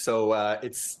there. So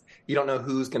you don't know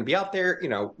who's going to be out there.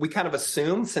 We kind of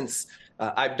assume, since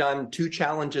I've done 2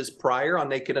 challenges prior on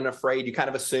Naked and Afraid, you kind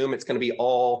of assume it's going to be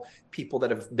all people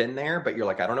that have been there, but you're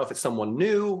like, I don't know if it's someone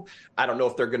new. I don't know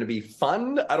if they're going to be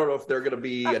fun. I don't know if they're going to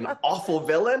be an awful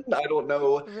villain. I don't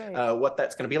know what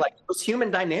that's going to be like. Those human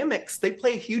dynamics, they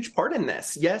play a huge part in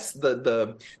this. Yes,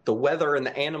 the weather and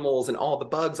the animals and all the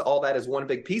bugs, all that is one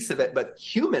big piece of it, but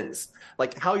humans,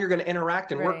 like how you're going to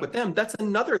interact and work with them, that's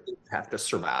another thing you have to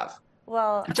survive.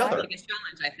 Well, that's the biggest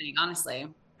challenge, I think, honestly.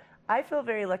 I feel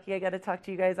very lucky I got to talk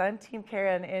to you guys. I'm Team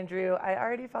Kara and Andrew. I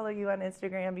already follow you on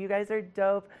Instagram. You guys are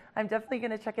dope. I'm definitely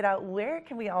going to check it out. Where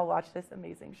can we all watch this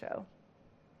amazing show?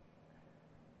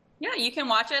 Yeah, you can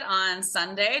watch it on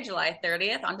Sunday, July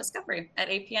 30th on Discovery at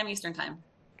 8 p.m. Eastern Time.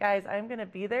 Guys, I'm going to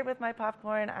be there with my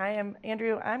popcorn.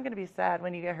 Andrew, I'm going to be sad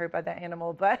when you get hurt by that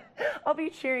animal, but I'll be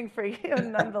cheering for you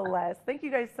nonetheless. Thank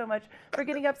you guys so much for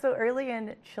getting up so early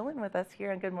and chilling with us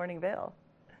here on Good Morning Vail.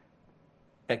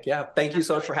 Heck yeah. Thank you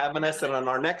so much for having us. And on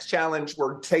our next challenge,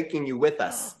 we're taking you with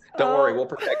us. Don't worry, we'll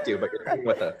protect you, but you're coming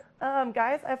with us.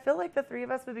 Guys, I feel like the 3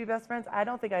 of us would be best friends. I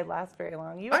don't think I'd last very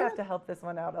long. You would have to help this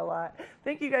one out a lot.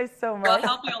 Thank you guys so much. I'll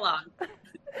help you along.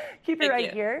 Keep it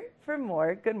right here for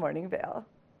more Good Morning Vail.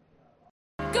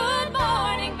 Good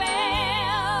Morning Vail.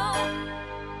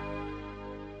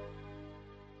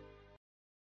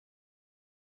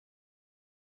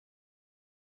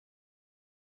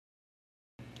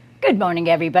 Good morning,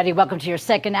 everybody. Welcome to your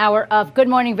second hour of Good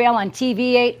Morning Vail on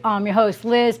TV8. I'm your host,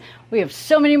 Liz. We have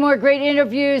so many more great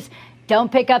interviews.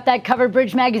 Don't pick up that Covered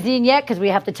Bridge magazine yet, because we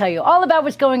have to tell you all about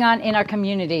what's going on in our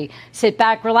community. Sit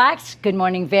back, relax. Good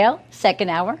Morning Vail, second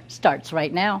hour starts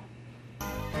right now.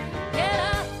 Get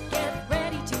up, get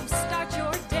ready to start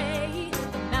your day.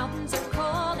 The mountains are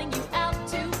calling you out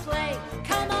to play.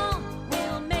 Come on,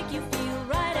 we'll make you feel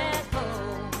right at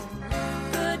home.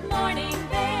 Good morning.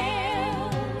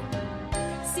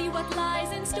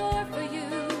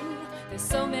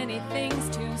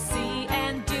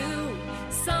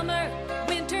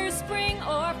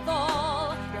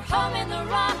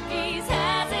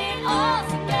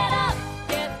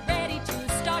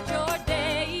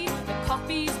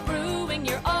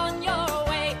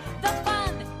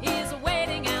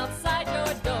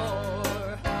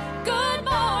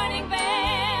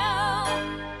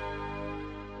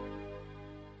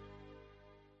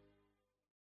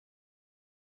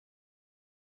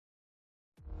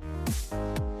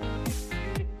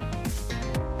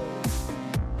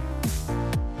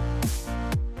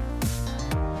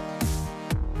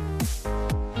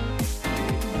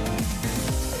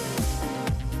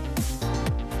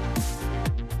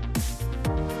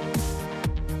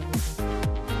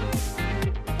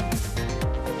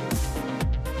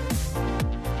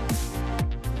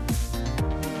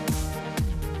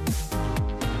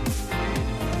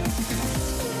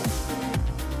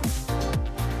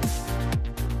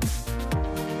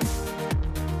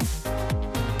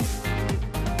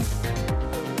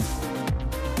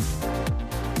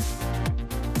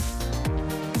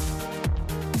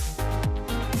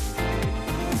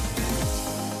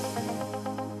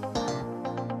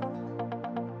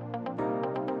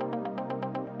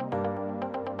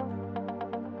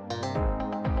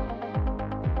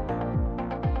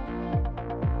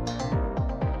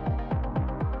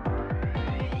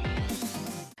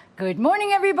 Good morning,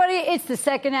 everybody. It's the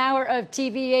second hour of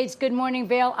TV8's Good Morning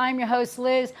Vail. I'm your host,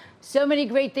 Liz. So many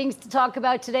great things to talk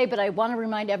about today, but I want to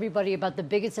remind everybody about the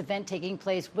biggest event taking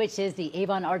place, which is the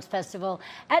Avon Arts Festival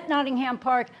at Nottingham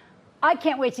Park. I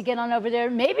can't wait to get on over there,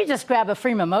 maybe just grab a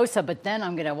free mimosa, but then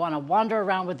I'm going to want to wander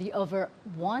around with the over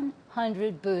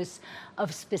 100 booths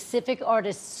of specific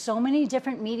artists, so many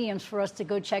different mediums for us to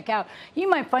go check out. You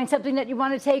might find something that you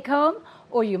want to take home,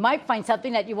 or you might find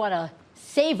something that you want to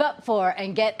save up for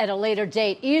and get at a later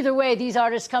date. Either way, these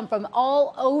artists come from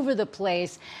all over the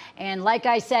place. And like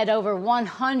I said, over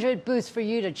 100 booths for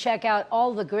you to check out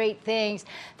all the great things.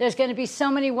 There's going to be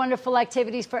so many wonderful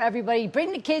activities for everybody.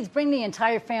 Bring the kids, bring the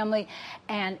entire family,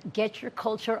 and get your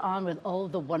culture on with all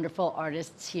the wonderful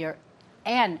artists here.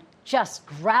 And just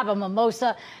grab a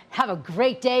mimosa, have a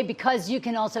great day, because you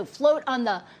can also float on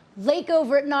the lake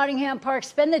over at Nottingham Park.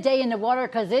 Spend the day in the water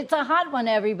because it's a hot one,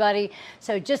 everybody.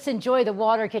 So just enjoy the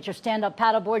water. Get your stand-up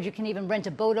paddleboard. You can even rent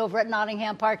a boat over at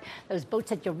Nottingham Park. Those boats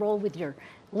that you roll with your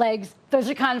legs, those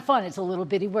are kind of fun. It's a little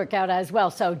bitty workout as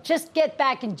well. So just get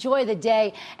back, enjoy the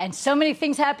day. And so many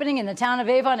things happening in the town of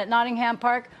Avon at Nottingham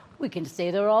Park. We can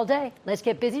stay there all day. Let's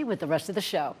get busy with the rest of the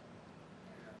show.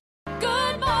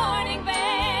 Good morning, Vail.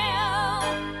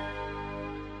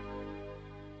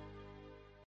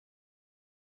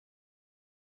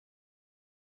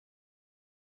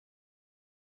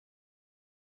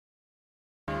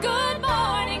 Good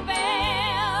morning, Vail.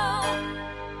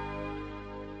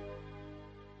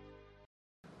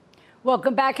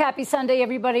 Welcome back. Happy Sunday,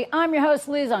 everybody. I'm your host,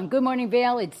 Liz, on Good Morning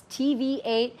Vail. It's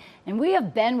TV8, and we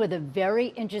have been with a very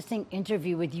interesting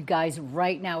interview with you guys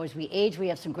right now. As we age, we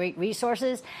have some great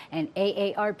resources, and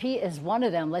AARP is one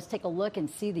of them. Let's take a look and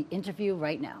see the interview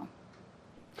right now.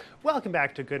 Welcome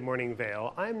back to Good Morning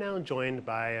Vail. I'm now joined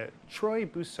by Troy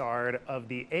Boussard of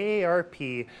the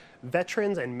AARP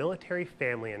Veterans and Military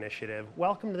Family Initiative.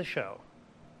 Welcome to the show.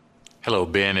 Hello,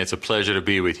 Ben. It's a pleasure to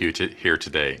be with you here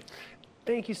today.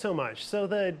 Thank you so much. So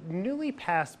the newly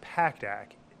passed PACT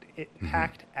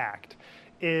Act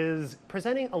is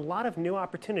presenting a lot of new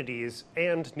opportunities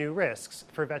and new risks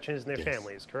for veterans and their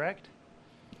families, correct?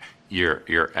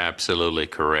 You're absolutely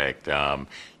correct. Our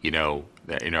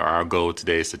goal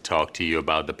today is to talk to you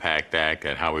about the PACT Act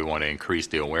and how we want to increase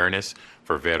the awareness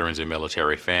for veterans and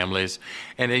military families,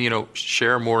 and then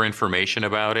share more information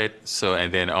about it. So,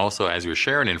 and then also, as we're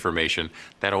sharing information,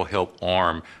 that'll help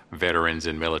arm veterans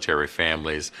and military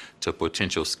families to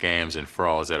potential scams and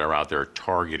frauds that are out there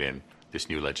targeting this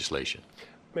new legislation.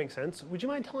 Makes sense. Would you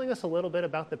mind telling us a little bit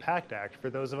about the PACT Act for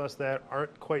those of us that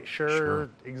aren't quite sure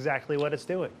exactly what it's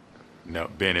doing? No,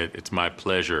 Ben, it's my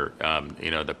pleasure.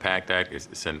 The PACT Act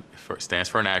stands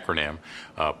for an acronym,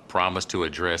 Promise to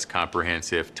Address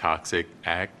Comprehensive Toxic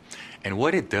Act. And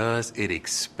what it does, it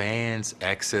expands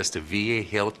access to VA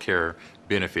healthcare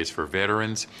benefits for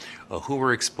veterans who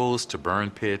were exposed to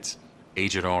burn pits,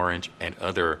 Agent Orange, and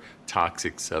other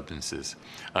toxic substances.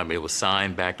 It was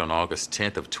signed back on August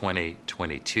 10th of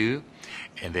 2022,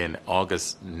 and then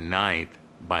August 9th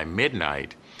by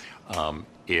midnight,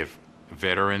 if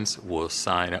veterans will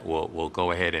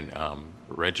go ahead and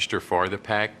register for the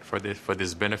PACT for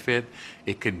this benefit.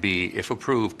 It could be, if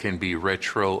approved, can be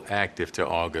retroactive to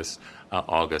August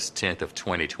 10th of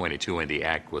 2022 when the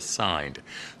act was signed.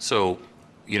 So,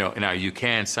 now you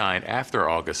can sign after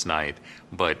August 9th,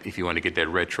 but if you want to get that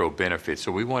retro benefit,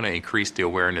 so we want to increase the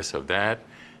awareness of that,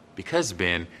 because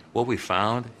Ben, what we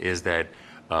found is that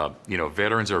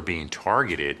veterans are being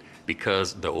targeted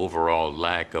because the overall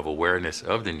lack of awareness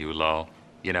of the new law.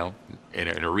 In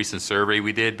a recent survey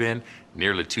we did, Ben,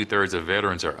 nearly 2/3 of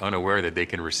veterans are unaware that they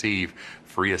can receive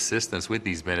free assistance with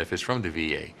these benefits from the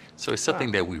VA. So it's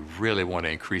something that we really want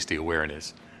to increase the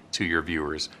awareness to your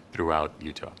viewers throughout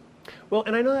Utah. Well,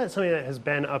 and I know that's something that has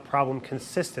been a problem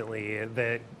consistently,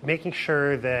 that making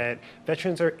sure that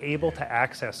veterans are able to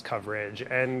access coverage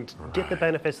and get the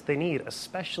benefits they need,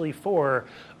 especially for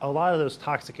a lot of those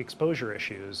toxic exposure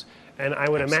issues. And I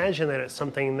would imagine that it's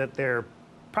something that they're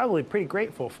probably pretty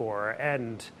grateful for.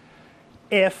 And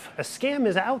if a scam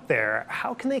is out there,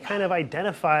 how can they kind of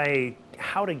identify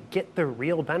how to get the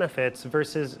real benefits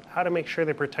versus how to make sure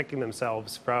they're protecting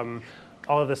themselves from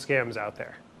all of the scams out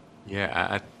there?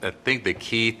 Yeah, I think the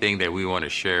key thing that we want to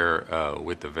share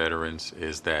with the veterans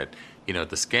is that, the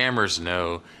scammers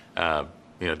know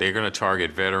they're going to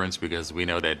target veterans because we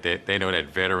know that they know that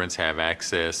veterans have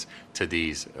access to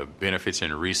these benefits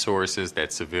and resources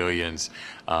that civilians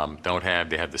don't have.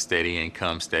 They have the steady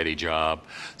income, steady job.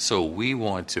 So we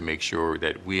want to make sure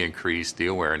that we increase the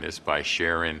awareness by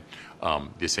sharing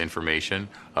this information.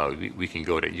 You can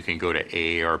go to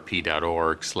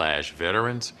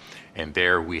aarp.org/veterans, and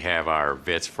there we have our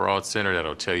Vets Fraud Center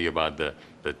that'll tell you about the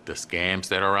scams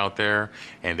that are out there,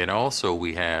 and then also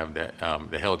we have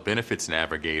the Health Benefits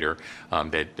Navigator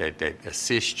that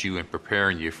assists you in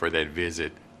preparing you for that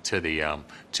visit to the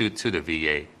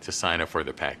VA to sign up for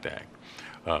the PACT Act.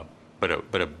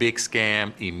 But a big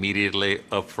scam immediately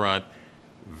up front.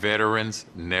 Veterans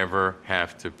never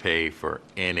have to pay for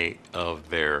any of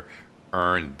their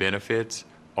earned benefits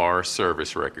or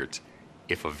service records.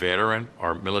 If a veteran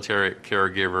or military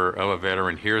caregiver of a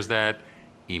veteran hears that,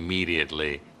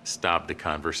 immediately stop the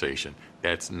conversation.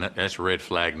 That's red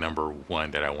flag number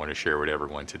one that I want to share with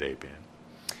everyone today, Ben.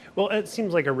 Well, it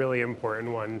seems like a really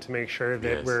important one to make sure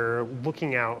that Yes. we're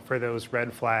looking out for those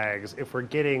red flags. If we're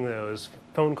getting those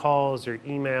phone calls or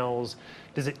emails,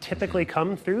 does it typically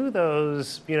come through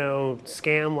those,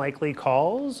 scam likely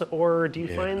calls, or do you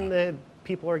find that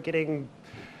people are getting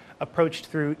approached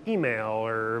through email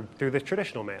or through the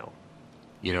traditional mail?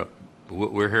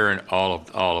 We're hearing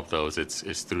all of those.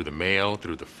 It's through the mail,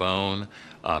 through the phone,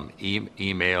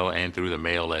 email, and through the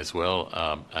mail as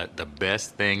well. The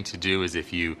best thing to do is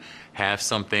if you have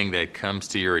something that comes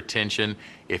to your attention,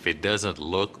 if it doesn't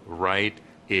look right,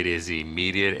 it is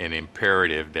immediate and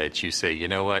imperative that you say, you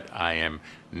know what,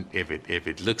 if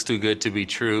it looks too good to be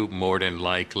true, more than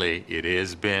likely it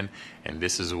is, Ben. And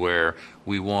this is where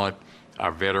we want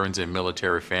our veterans and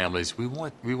military families, we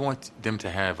want them to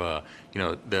have the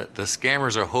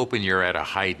scammers are hoping you're at a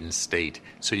heightened state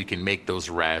so you can make those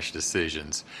rash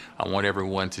decisions. I want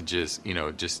everyone to just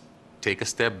take a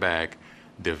step back,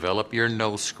 develop your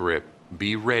no script,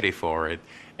 be ready for it,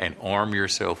 and arm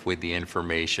yourself with the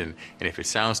information. And if it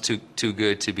sounds too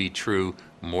good to be true,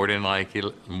 more than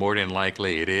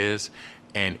likely it is.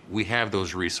 And we have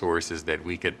those resources that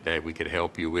we could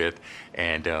help you with,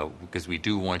 and because we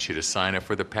do want you to sign up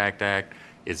for the PACT Act,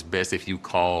 it's best if you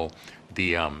call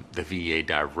the VA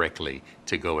directly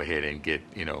to go ahead and get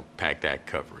PACT Act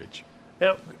coverage.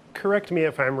 Now, correct me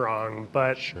if I'm wrong,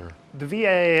 but the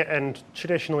VA and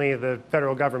traditionally the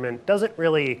federal government doesn't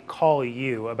really call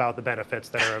you about the benefits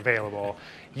that are available.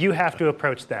 You have to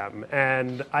approach them,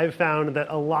 and I've found that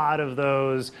a lot of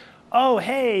those, oh,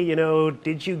 hey,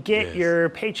 did you get your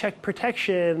paycheck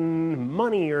protection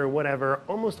money or whatever?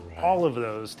 Almost all of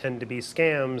those tend to be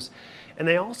scams. And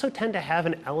they also tend to have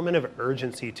an element of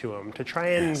urgency to them to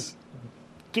try and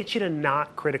get you to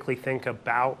not critically think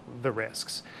about the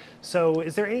risks. So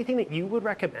is there anything that you would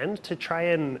recommend to try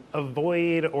and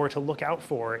avoid or to look out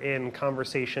for in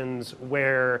conversations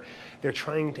where they're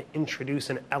trying to introduce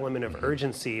an element of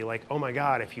urgency? Like, oh my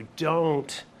God, if you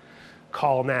don't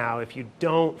call now, if you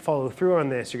don't follow through on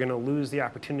this, you're going to lose the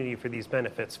opportunity for these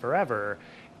benefits forever.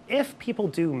 If people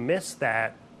do miss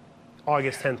that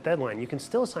August 10th deadline, you can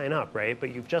still sign up, right?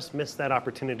 But you've just missed that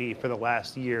opportunity for the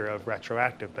last year of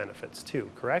retroactive benefits too,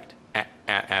 correct?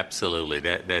 Absolutely,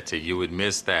 that's it. You would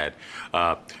miss that,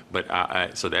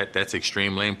 so that's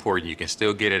extremely important. You can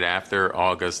still get it after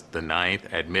August the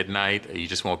 9th at midnight. You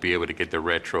just won't be able to get the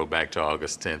retro back to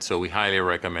August 10th. So we highly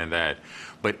recommend that.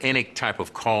 But any type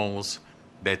of calls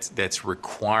that's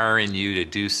requiring you to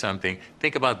do something,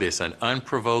 think about this: an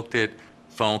unprovoked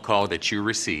phone call that you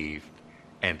receive,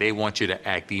 and they want you to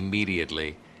act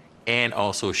immediately, and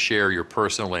also share your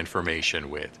personal information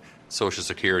with. Social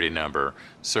Security number,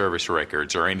 service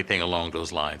records, or anything along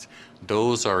those lines.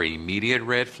 Those are immediate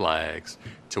red flags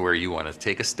to where you want to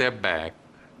take a step back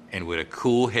and with a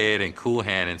cool head and cool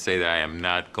hand and say that I am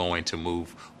not going to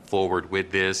move forward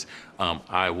with this.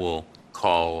 I will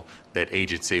call that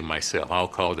agency myself. I'll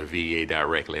call the VA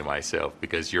directly myself,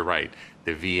 because you're right.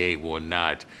 The VA will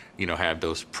not, have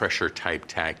those pressure type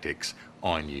tactics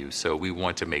on you. So we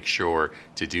want to make sure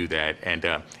to do that. And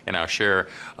I'll share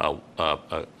a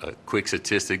quick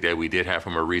statistic that we did have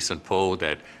from a recent poll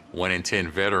that 1 in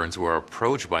 10 veterans were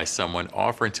approached by someone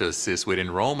offering to assist with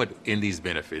enrollment in these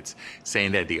benefits,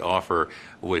 saying that the offer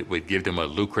would give them a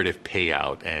lucrative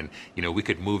payout, and we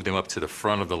could move them up to the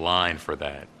front of the line for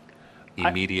that.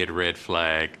 Immediate red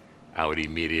flag. I would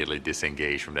immediately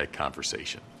disengage from that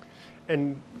conversation.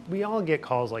 And we all get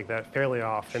calls like that fairly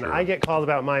often. Sure. I get called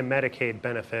about my Medicaid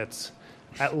benefits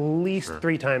at least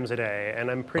 3 times a day,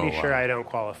 and I'm pretty sure I don't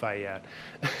qualify yet.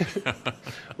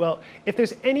 Well, if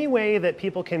there's any way that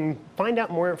people can find out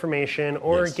more information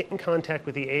or get in contact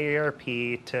with the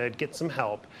AARP to get some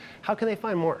help, how can they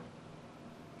find more?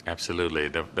 Absolutely.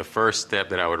 The first step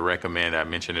that I would recommend, I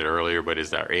mentioned it earlier, but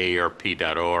is our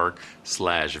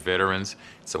aarp.org/veterans.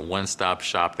 It's a one-stop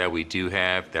shop that we do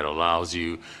have that allows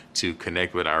you to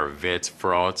connect with our Vets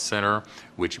Fraud Center,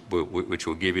 which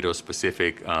will give you those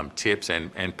specific tips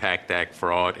and PACT Act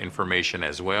fraud information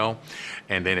as well.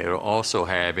 And then it'll also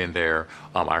have in there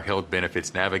our Health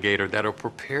Benefits Navigator that'll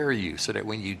prepare you so that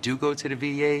when you do go to the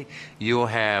VA, you'll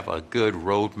have a good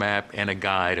roadmap and a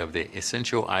guide of the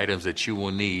essential items that you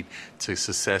will need to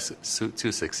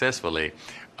successfully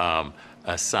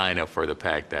sign up for the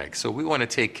PACT Act. So we want to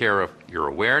take care of your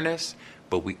awareness,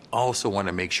 but we also want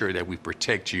to make sure that we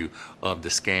protect you of the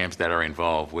scams that are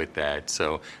involved with that.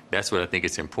 So that's what I think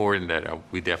it's important that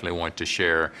we definitely want to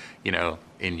share,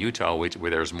 in Utah, where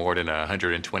there's more than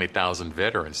 120,000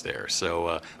 veterans there.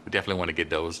 So we definitely want to get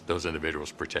those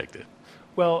individuals protected.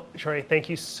 Well, Troy, thank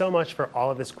you so much for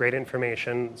all of this great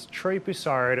information. It's Troy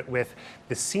Boussard with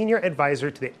the Senior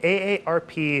Advisor to the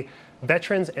AARP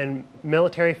Veterans and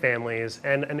Military Families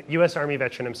and a U.S. Army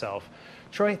veteran himself.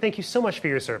 Troy, thank you so much for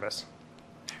your service.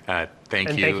 Thank you.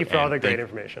 And thank you for all the great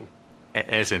information.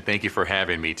 And thank you for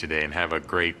having me today, and have a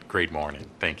great morning.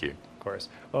 Thank you. Of course.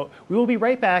 Well, we will be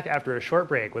right back after a short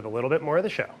break with a little bit more of the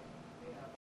show.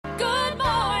 Good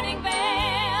morning, Vail.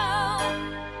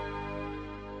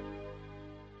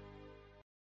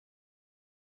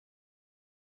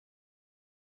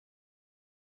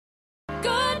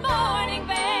 Good morning,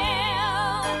 Vail.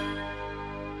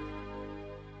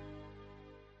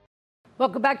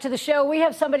 Welcome back to the show. We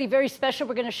have somebody very special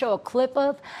we're going to show a clip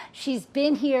of. She's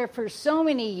been here for so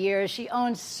many years. She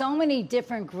owns so many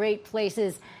different great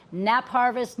places. Nap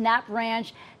Harvest, Nap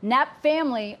Ranch, Nap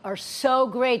Family are so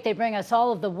great. They bring us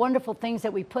all of the wonderful things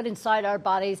that we put inside our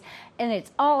bodies, and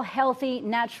it's all healthy,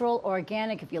 natural,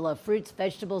 organic. If you love fruits,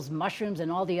 vegetables, mushrooms,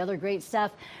 and all the other great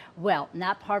stuff, well,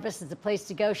 Nap Harvest is the place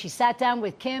to go. She sat down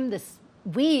with Kim this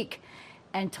week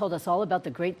and told us all about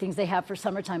the great things they have for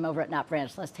summertime over at Nap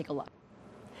Ranch. Let's take a look.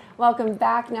 Welcome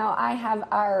back. Now I have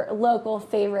our local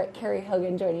favorite, Carrie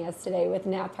Hogan, joining us today with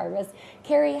Nap Harvest.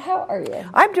 Carrie, how are you?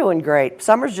 I'm doing great.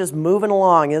 Summer's just moving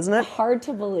along, isn't it? Hard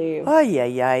to believe. Oh,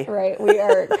 yeah. Right, we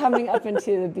are coming up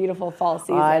into the beautiful fall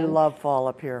season. I love fall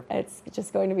up here. It's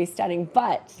just going to be stunning,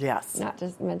 but yes, not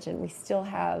just mention, we still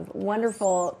have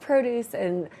wonderful produce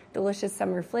and delicious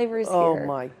summer flavors here. Oh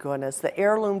my goodness. The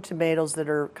heirloom tomatoes that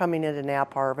are coming into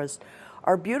Nap Harvest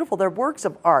are beautiful. They're works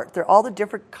of art. They're all the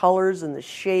different colors and the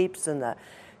shapes and the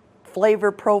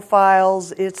flavor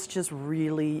profiles. It's just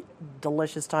really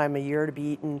delicious time of year to be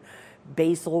eating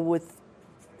basil with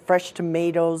fresh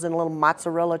tomatoes and a little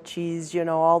mozzarella cheese,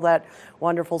 all that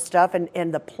wonderful stuff.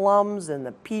 And the plums and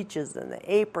the peaches and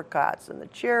the apricots and the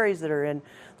cherries that are in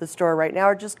the store right now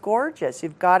are just gorgeous.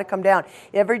 You've got to come down.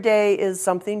 Every day is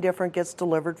something different gets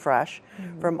delivered fresh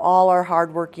from all our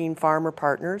hardworking farmer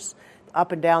partners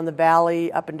up and down the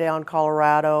valley, up and down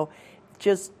Colorado,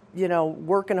 just,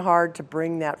 working hard to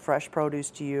bring that fresh produce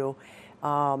to you.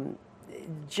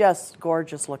 Just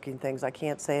gorgeous looking things. I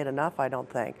can't say it enough, I don't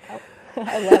think.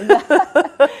 I love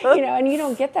that. And you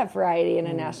don't get that variety in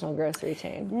a national grocery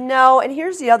chain. No, and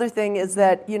here's the other thing is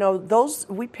that,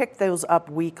 we pick those up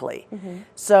weekly.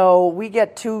 So we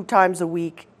get 2 times a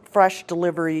week fresh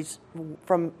deliveries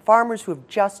from farmers who have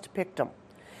just picked them.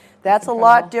 That's a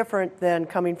lot different than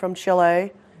coming from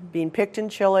Chile, being picked in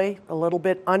Chile, a little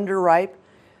bit underripe,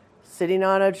 sitting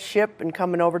on a ship and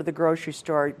coming over to the grocery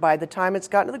store. By the time it's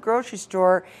gotten to the grocery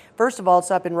store, first of all,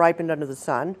 it's not been ripened under the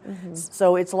sun,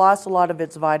 so it's lost a lot of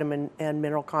its vitamin and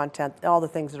mineral content, all the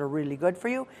things that are really good for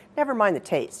you, never mind the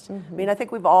taste. I mean, I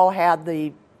think we've all had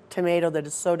the tomato that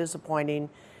is so disappointing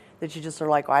that you just are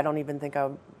like, I don't even think I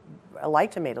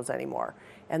like tomatoes anymore.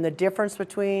 And the difference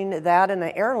between that and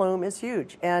an heirloom is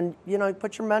huge. And,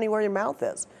 put your money where your mouth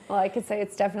is. Well, I could say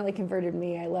it's definitely converted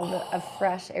me. I love a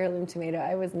fresh heirloom tomato.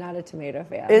 I was not a tomato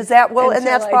fan. Is that, well, and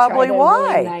that's probably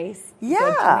why. Really nice,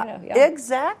 yeah,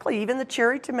 exactly. Even the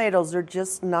cherry tomatoes are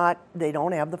just not, they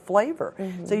don't have the flavor.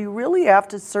 So you really have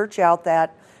to search out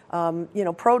that,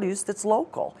 produce that's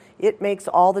local. It makes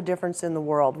all the difference in the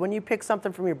world. When you pick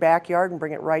something from your backyard and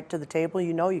bring it right to the table,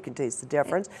 you can taste the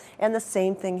difference. And the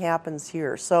same thing happens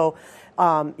here. So,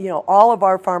 all of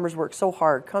our farmers work so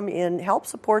hard. Come in, help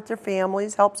support their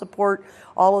families, help support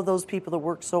all of those people that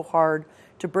work so hard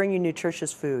to bring you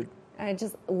nutritious food. I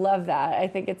just love that. I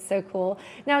think it's so cool.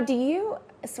 Now, do you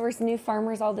source new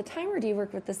farmers all the time, or do you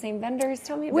work with the same vendors?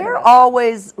 Tell me a bit We're about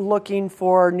always looking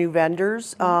for new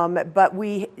vendors, but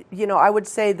we, I would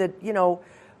say that,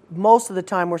 most of the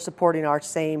time we're supporting our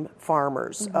same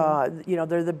farmers.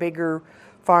 They're the bigger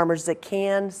farmers that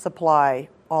can supply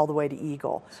all the way to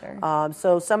Eagle. Sure.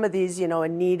 So some of these,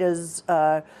 Anita's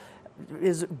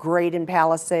is great in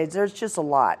Palisades. There's just a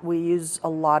lot. We use a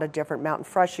lot of different mountain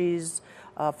freshies.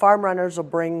 Farm runners will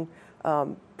bring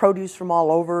produce from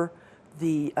all over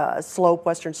the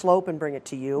Western Slope, and bring it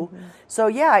to you. So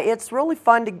yeah, it's really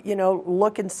fun to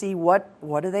look and see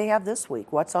what do they have this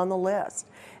week, what's on the list,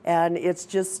 and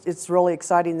it's really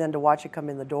exciting then to watch it come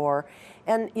in the door.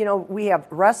 And we have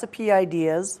recipe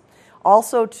ideas.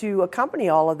 Also, to accompany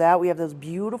all of that, we have those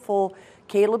beautiful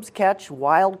Caleb's Catch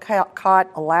wild caught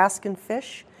Alaskan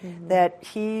fish that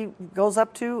he goes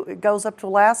up to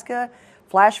Alaska,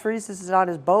 flash freezes it on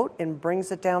his boat, and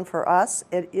brings it down for us.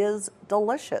 It is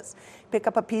delicious. Pick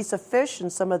up a piece of fish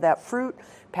and some of that fruit,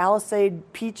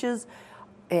 Palisade peaches,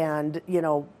 and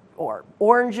or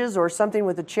oranges or something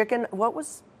with a chicken. What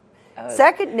was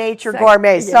Second Nature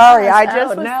Gourmet? Yes. Sorry, I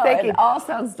just was thinking. It all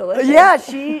sounds delicious. Yeah,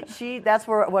 she. That's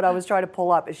what I was trying to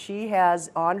pull up. Is she has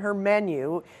on her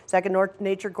menu. Second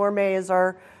Nature Gourmet is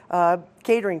our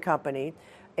catering company.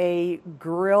 A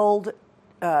grilled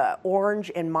orange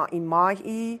and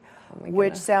mahi,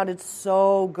 which sounded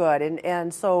so good.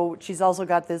 And so she's also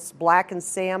got this blackened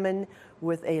salmon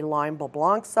with a lime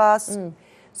blanc sauce.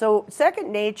 So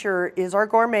Second Nature is our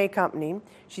gourmet company.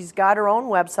 She's got her own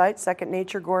website,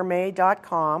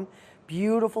 secondnaturegourmet.com.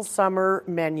 Beautiful summer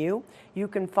menu. You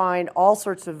can find all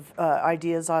sorts of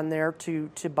ideas on there to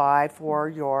buy for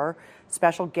your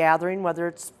special gathering, whether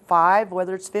it's 5,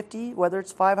 whether it's 50, whether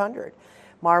it's 500.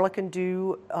 Marla can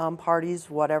do parties,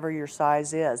 whatever your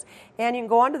size is. And you can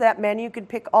go onto that menu, you can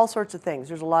pick all sorts of things.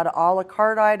 There's a lot of a la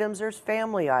carte items, there's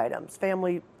family items,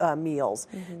 family meals,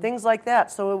 things like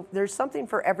that. So there's something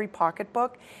for every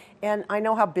pocketbook. And I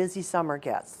know how busy summer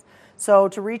gets. So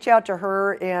to reach out to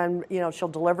her and, she'll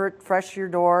deliver it fresh to your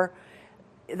door,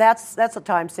 that's a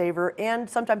time saver and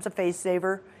sometimes a face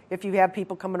saver. If you have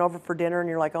people coming over for dinner and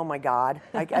you're like, oh my God,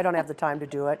 I don't have the time to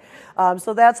do it.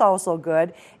 So that's also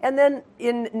good. And then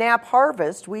in Knapp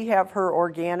Harvest, we have her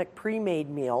organic pre-made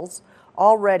meals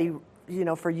all ready,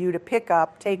 for you to pick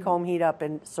up, take home, heat up,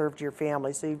 and serve to your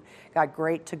family. So you've got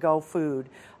great to-go food.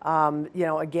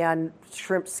 Again,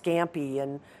 shrimp scampi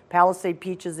and Palisade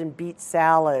peaches and beet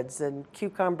salads and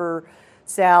cucumber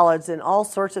salads and all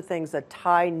sorts of things, a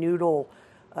Thai noodle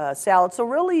salad. So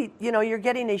really, you're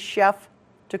getting a chef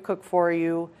to cook for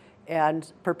you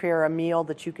and prepare a meal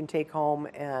that you can take home,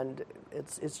 and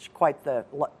it's quite the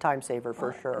time saver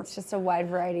for sure. It's just a wide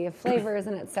variety of flavors,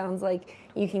 and it sounds like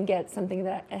you can get something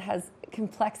that has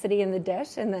complexity in the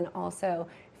dish, and then also,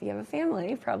 if you have a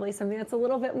family, probably something that's a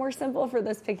little bit more simple for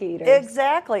those picky eaters.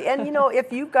 Exactly. And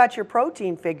if you've got your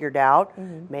protein figured out,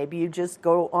 maybe you just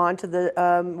go onto the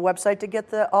website to get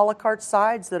the a la carte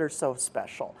sides that are so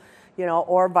special,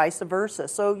 or vice versa.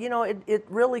 So, it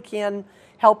really can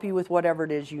help you with whatever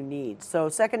it is you need. So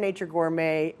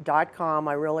secondnaturegourmet.com,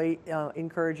 I really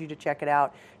encourage you to check it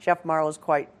out. Chef Marla's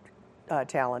quite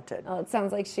talented. Oh, it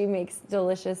sounds like she makes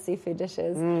delicious seafood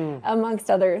dishes,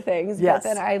 amongst other things. Yes.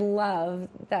 But then I love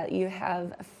that you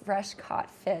have fresh caught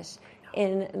fish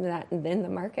in the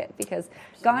market, because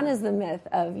gone is the myth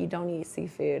of you don't eat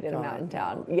seafood in a mountain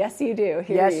town. Yes, you do.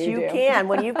 Yes, you can.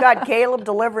 When you've got Caleb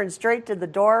delivering straight to the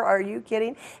door, are you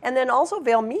kidding? And then also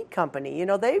Vail Meat Company.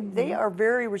 They are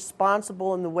very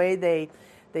responsible in the way they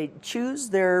choose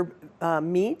their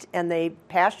meat, and they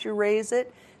pasture raise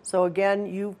it. So again,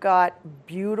 you've got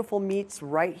beautiful meats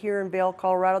right here in Vail,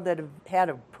 Colorado that have had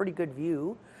a pretty good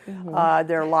view.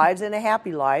 Their lives in a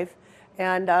happy life.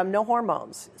 And no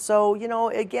hormones. So,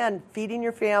 again, feeding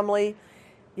your family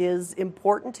is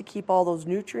important to keep all those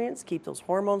nutrients, keep those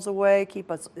hormones away, keep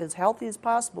us as healthy as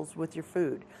possible with your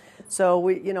food. So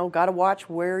we, got to watch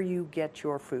where you get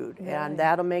your food, and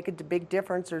that'll make a big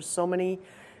difference. There's so many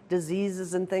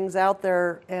diseases and things out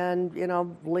there, and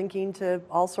linking to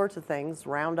all sorts of things,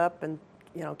 Roundup and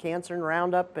cancer and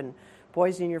Roundup and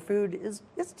poisoning your food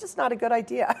it's just not a good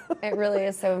idea. It really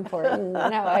is so important.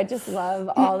 No, I just love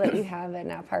all that you have at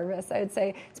Knapp Harvest. I would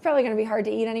say it's probably going to be hard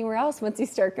to eat anywhere else once you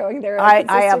start going there. I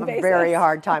have a very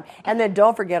hard time. And then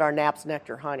don't forget our Knapp's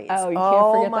Nectar Honeys. Oh, you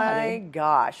can't forget the honey. Oh my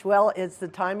gosh. Well, it's the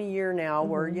time of year now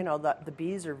where, the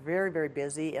bees are very, very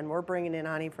busy, and we're bringing in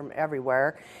honey from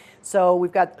everywhere. So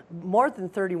we've got more than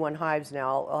 31 hives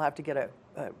now. I'll have to get a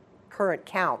current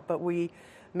count, but we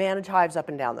manage hives up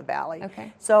and down the valley.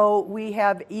 Okay. So we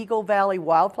have Eagle Valley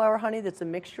wildflower honey that's a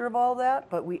mixture of all that,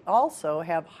 but we also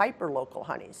have hyperlocal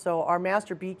honey. So our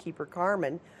master beekeeper,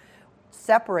 Carmen,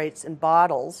 separates and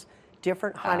bottles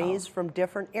different honeys from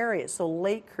different areas. So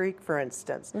Lake Creek, for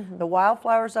instance, the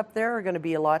wildflowers up there are going to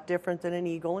be a lot different than in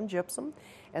Eagle and Gypsum,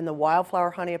 and the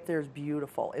wildflower honey up there is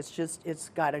beautiful. It's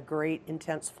got a great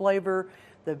intense flavor.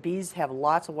 The bees have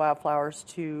lots of wildflowers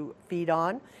to feed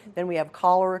on. Then we have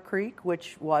Cholera Creek,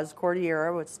 which was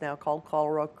Cordillera. It's now called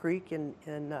Cholera Creek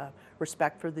in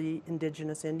respect for the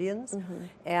indigenous Indians.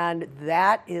 And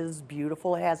that is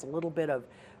beautiful. It has a little bit of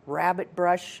rabbit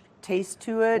brush taste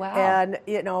to it. Wow. And,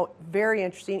 very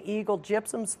interesting. Eagle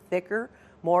Gypsum's thicker,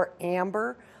 more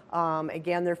amber.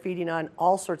 Again, they're feeding on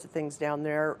all sorts of things down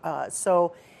there.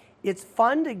 So it's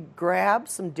fun to grab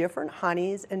some different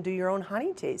honeys and do your own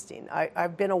honey tasting.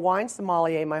 I've been a wine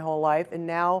sommelier my whole life, and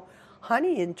now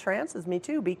honey entrances me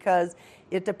too, because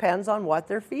it depends on what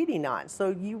they're feeding on.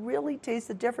 So you really taste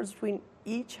the difference between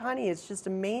each honey. It's just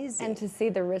amazing. And to see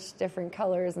the rich different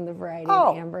colors and the variety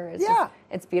of amber,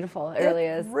 it's beautiful. It really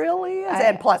is. It really is.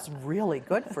 And plus, really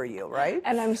good for you, right?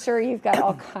 And I'm sure you've got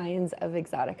all kinds of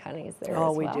exotic honeys there as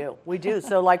well. We do. We do.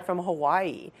 So like from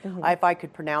Hawaii, if I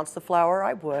could pronounce the flower,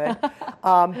 I would.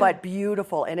 But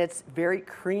beautiful. And it's very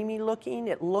creamy looking.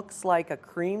 It looks like a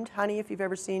creamed honey, if you've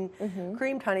ever seen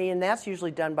creamed honey. And that's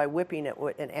usually done by whipping it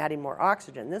and adding more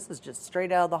oxygen. This is just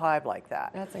straight out of the hive like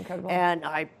that. That's incredible. And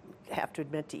I have to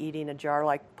admit to eating a jar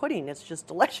like pudding. It's just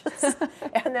delicious.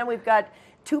 And then we've got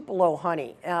Tupelo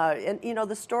honey. And,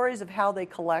 the stories of how they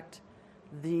collect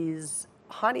these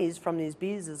honeys from these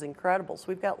bees is incredible. So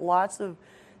we've got lots of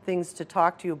things to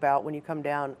talk to you about when you come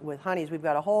down with honeys. We've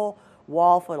got a whole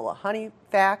wall full of honey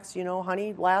facts.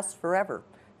 Honey lasts forever.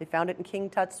 They found it in King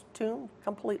Tut's tomb,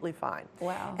 completely fine.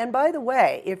 Wow. And by the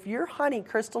way, if your honey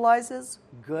crystallizes,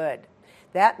 good.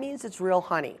 That means it's real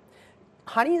honey.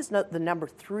 Honey is the number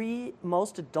 3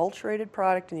 most adulterated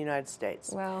product in the United States.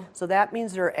 Wow. So that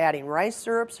means they're adding rice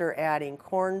syrups, they're adding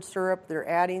corn syrup, they're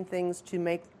adding things to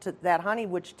make that honey,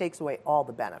 which takes away all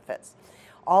the benefits.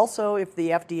 Also, if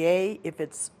the FDA, if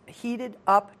it's heated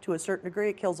up to a certain degree,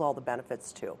 it kills all the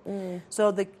benefits too.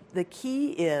 So the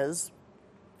key is,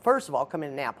 first of all, come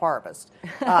in Nap Harvest.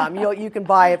 You can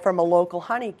buy it from a local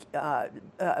honey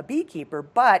beekeeper,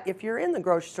 but if you're in the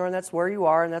grocery store and that's where you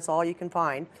are and that's all you can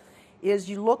find, is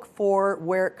you look for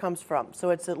where it comes from.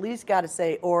 So it's at least got to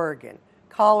say Oregon,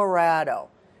 Colorado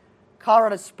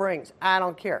Springs, I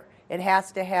don't care. It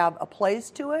has to have a place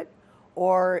to it,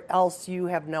 or else you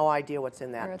have no idea what's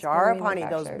in that jar of honey.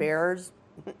 Those bears,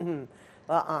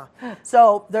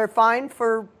 So they're fine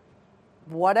for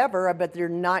whatever, but they're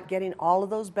not getting all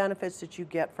of those benefits that you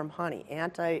get from honey.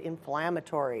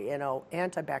 Anti-inflammatory,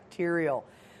 antibacterial.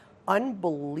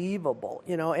 Unbelievable,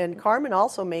 and Carmen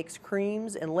also makes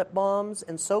creams and lip balms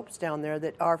and soaps down there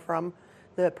that are from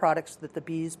the products that the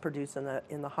bees produce in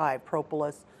the hive: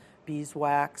 propolis,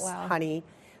 beeswax, honey.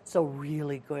 So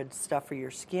really good stuff for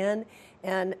your skin.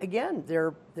 And again,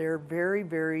 they're very,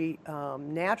 very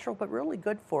natural, but really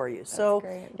good for you. So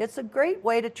it's a great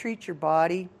way to treat your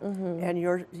body and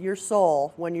your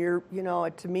soul when you're,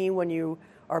 to me, when you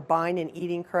are buying and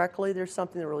eating correctly, there's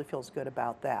something that really feels good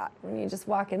about that. When you just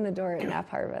walk in the door at Nap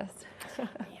Harvest.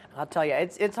 I'll tell you,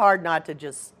 it's hard not to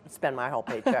just spend my whole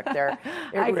paycheck there.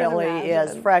 It really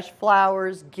is. Fresh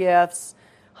flowers, gifts,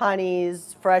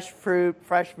 honeys, fresh fruit,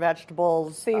 fresh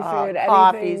vegetables, seafood,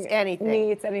 coffees, anything.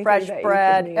 Meats, anything. Fresh that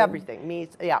bread, you could everything.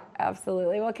 Meats, yeah.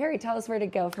 Absolutely. Well, Carrie, tell us where to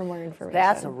go for more information.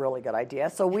 That's a really good idea.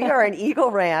 So we are in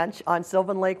Eagle Ranch on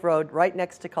Sylvan Lake Road, right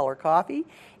next to Color Coffee,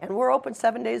 and we're open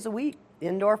 7 days a week.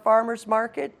 Indoor farmers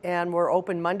market, and we're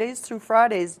open Mondays through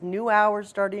Fridays, new hours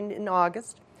starting in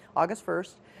August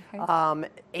 1st,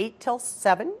 8 till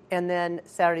 7, and then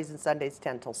Saturdays and Sundays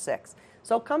 10 till 6.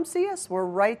 So come see us. We're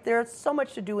right there. So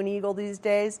much to do in Eagle these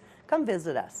days. Come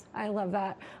visit us. I love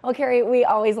that. Well, Carrie, we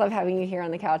always love having you here on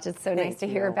the couch. It's so nice to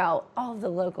hear you. about all the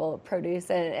local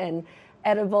produce and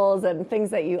edibles and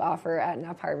things that you offer at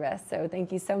Nap Harvest. So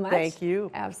thank you so much. Thank you.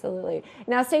 Absolutely.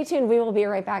 Now stay tuned. We will be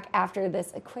right back after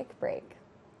this quick break.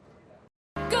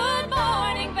 Good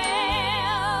morning, Bell.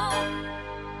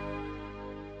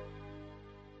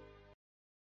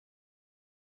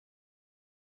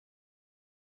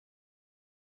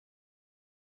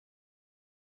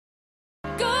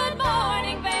 Good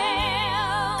morning, Bell.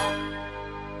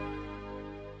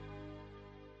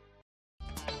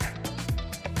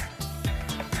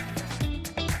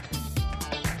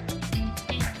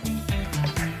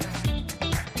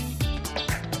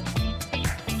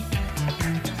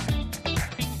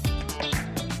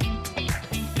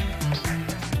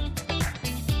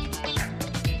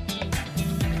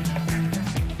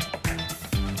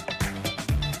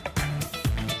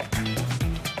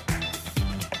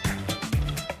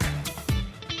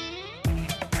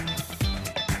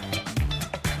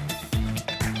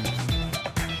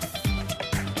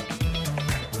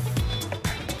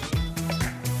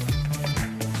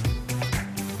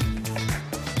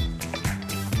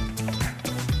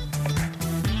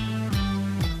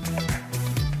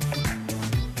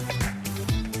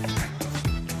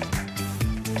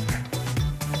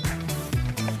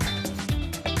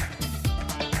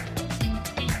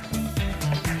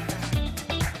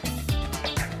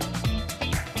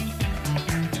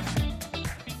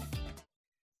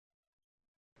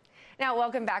 Now,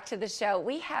 welcome back to the show.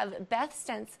 We have Beth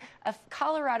Stentz, a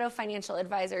Colorado financial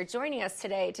advisor, joining us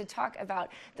today to talk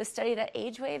about the study that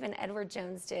AgeWave and Edward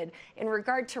Jones did in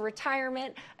regard to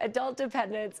retirement, adult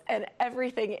dependence, and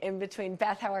everything in between.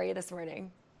 Beth, how are you this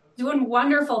morning? Doing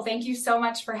wonderful. Thank you so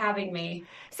much for having me.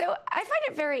 So I find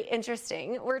it very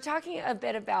interesting. We're talking a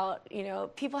bit about,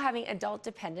 people having adult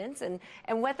dependence and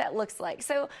what that looks like.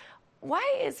 So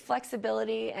why is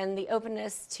flexibility and the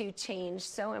openness to change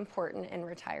so important in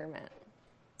retirement?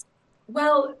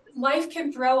 Well, life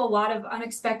can throw a lot of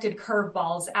unexpected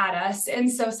curveballs at us. And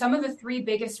so some of the three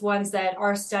biggest ones that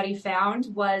our study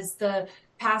found was the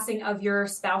passing of your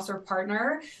spouse or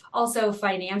partner, also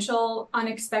financial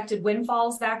unexpected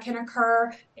windfalls that can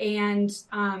occur, and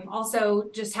also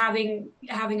just having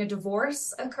a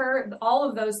divorce occur. All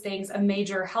of those things, a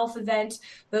major health event,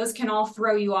 those can all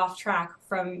throw you off track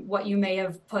from what you may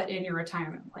have put in your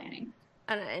retirement planning.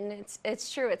 And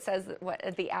it's true. It says that what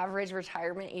the average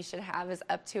retirement you should have is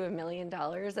up to $1 million,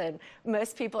 and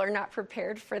most people are not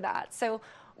prepared for that. So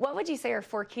what would you say are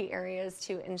 4 key areas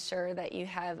to ensure that you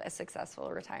have a successful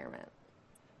retirement?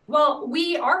 Well,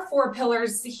 our 4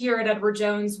 pillars here at Edward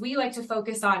Jones, we like to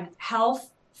focus on health,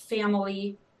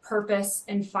 family, purpose,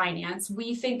 and finance.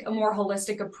 We think a more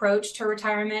holistic approach to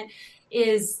retirement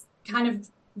is kind of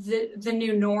the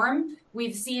new norm.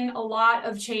 We've seen a lot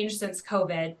of change since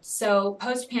COVID. So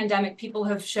post-pandemic, people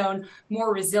have shown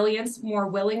more resilience, more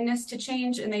willingness to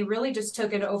change, and they really just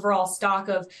took an overall stock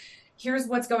of, here's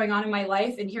what's going on in my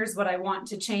life, and here's what I want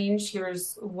to change.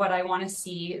 Here's what I want to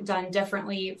see done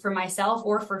differently for myself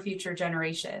or for future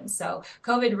generations. So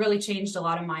COVID really changed a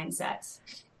lot of mindsets.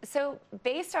 So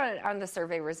based on the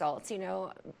survey results,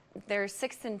 there's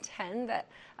 6 in 10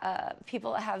 that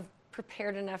people have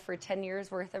prepared enough for 10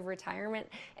 years worth of retirement,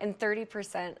 and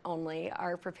 30% only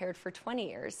are prepared for 20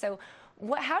 years. So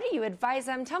how do you advise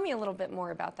them? Tell me a little bit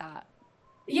more about that.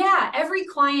 Yeah, every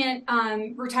client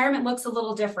retirement looks a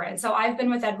little different. So I've been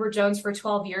with Edward Jones for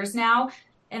 12 years now,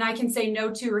 and I can say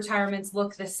no 2 retirements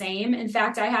look the same. In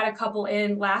fact, I had a couple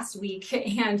in last week,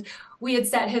 and we had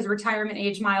set his retirement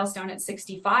age milestone at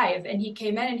 65, and he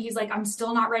came in and he's like, I'm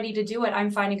still not ready to do it.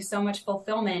 I'm finding so much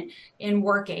fulfillment in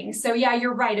working. So yeah,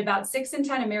 you're right. About 6 in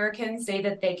 10 Americans say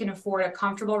that they can afford a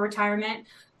comfortable retirement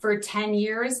for 10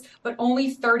 years, but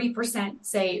only 30%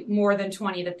 say more than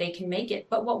 20 that they can make it.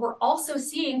 But what we're also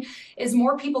seeing is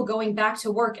more people going back to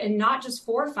work, and not just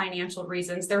for financial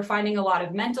reasons. They're finding a lot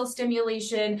of mental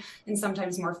stimulation and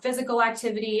sometimes more physical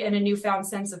activity and a newfound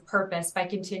sense of purpose by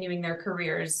continuing their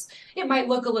careers. It might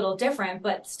look a little different,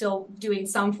 but still doing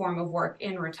some form of work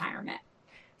in retirement.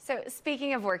 So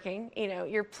speaking of working,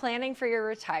 you're planning for your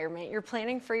retirement, you're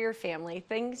planning for your family,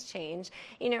 things change.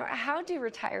 How do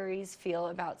retirees feel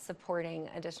about supporting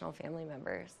additional family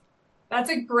members?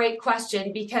 That's a great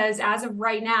question, because as of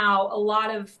right now, a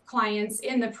lot of clients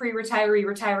in the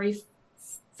retiree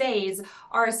phase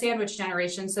are a sandwich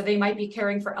generation. So they might be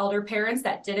caring for elder parents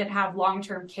that didn't have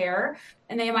long-term care,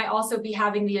 and they might also be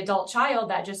having the adult child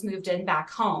that just moved in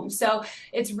back home. So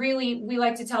it's really, we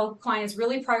like to tell clients,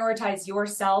 really prioritize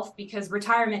yourself, because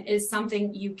retirement is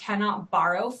something you cannot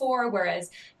borrow for,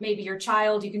 whereas maybe your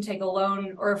child, you can take a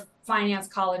loan or finance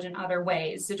college in other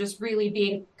ways. So just really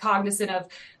being cognizant of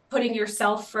putting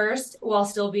yourself first while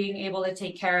still being able to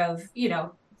take care of,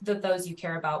 those you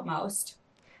care about most.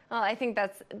 Well, I think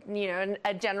that's,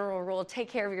 a general rule. Take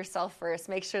care of yourself first,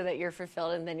 make sure that you're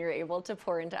fulfilled, and then you're able to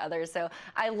pour into others. So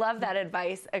I love that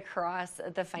advice across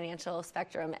the financial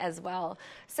spectrum as well.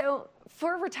 So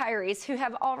for retirees who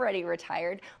have already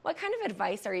retired, what kind of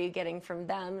advice are you getting from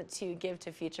them to give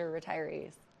to future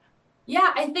retirees?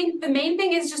 Yeah, I think the main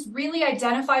thing is just really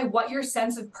identify what your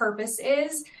sense of purpose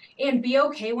is and be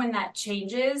okay when that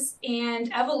changes.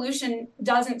 And evolution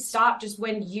doesn't stop just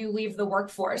when you leave the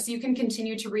workforce. You can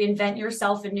continue to reinvent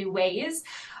yourself in new ways.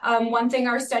 One thing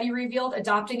our study revealed,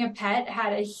 adopting a pet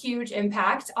had a huge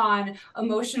impact on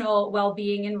emotional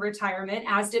well-being in retirement,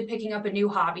 as did picking up a new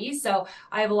hobby. So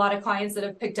I have a lot of clients that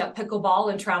have picked up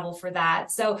pickleball and travel for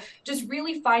that. So just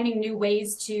really finding new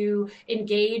ways to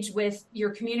engage with your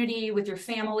community, with your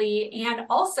family. And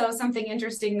also something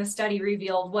interesting the study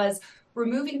revealed was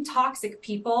removing toxic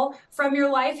people from your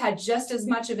life had just as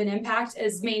much of an impact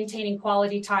as maintaining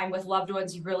quality time with loved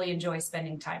ones you really enjoy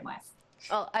spending time with.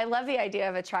 Well, I love the idea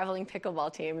of a traveling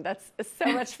pickleball team. That's so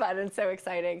much fun and so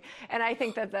exciting. And I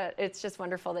think that it's just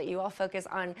wonderful that you all focus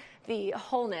on the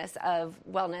wholeness of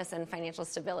wellness and financial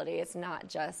stability. It's not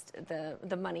just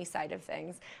the money side of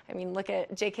things. I mean, look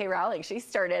at J.K. Rowling. She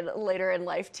started later in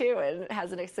life too and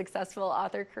has a successful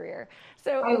author career.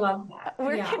 So I love that.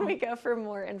 Where can we go for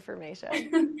more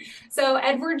information? So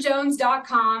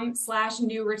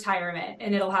edwardjones.com/new retirement,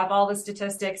 and it'll have all the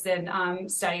statistics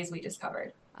and studies we just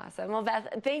covered. Awesome. Well, Beth,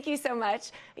 thank you so much.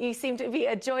 You seem to be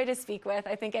a joy to speak with.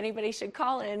 I think anybody should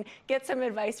call in, get some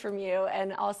advice from you,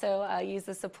 and also use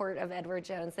the support of Edward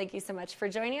Jones. Thank you so much for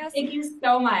joining us. Thank you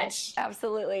so much.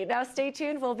 Absolutely. Now stay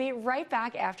tuned. We'll be right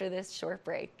back after this short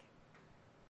break.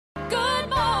 Good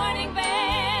morning, Vail.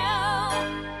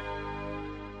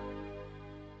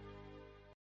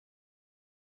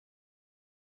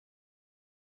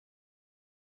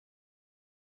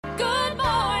 Good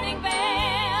morning, Vail.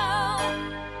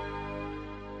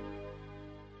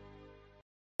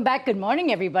 Back. Good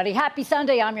morning, everybody. Happy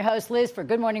Sunday. I'm your host, Liz, for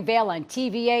Good Morning Vail on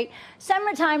TV8.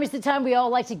 Summertime is the time we all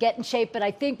like to get in shape, but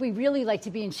I think we really like to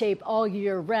be in shape all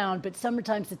year round. But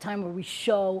summertime's the time where we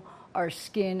show our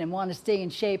skin and want to stay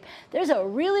in shape. There's a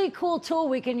really cool tool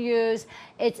we can use.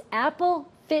 It's Apple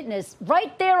Fitness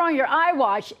right there on your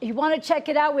iWatch. You want to check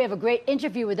it out? We have a great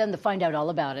interview with them to find out all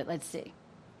about it. Let's see.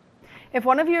 If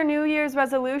one of your New Year's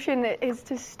resolution is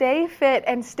to stay fit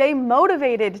and stay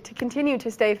motivated to continue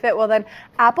to stay fit, well then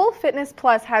Apple Fitness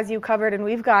Plus has you covered, and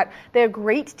we've got their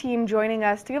great team joining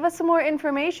us to give us some more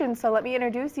information. So let me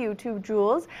introduce you to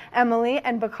Jules, Emily,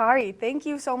 and Bakari. Thank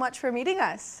you so much for meeting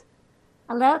us.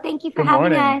 Hello, thank you for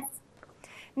having us.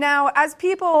 Now, as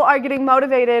people are getting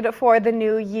motivated for the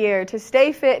new year to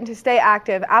stay fit and to stay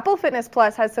active, Apple Fitness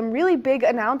Plus has some really big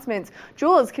announcements.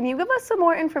 Jules, can you give us some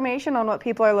more information on what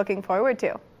people are looking forward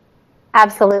to?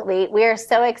 Absolutely. We are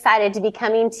so excited to be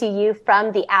coming to you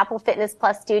from the Apple Fitness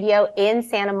Plus studio in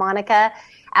Santa Monica.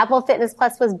 Apple Fitness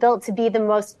Plus was built to be the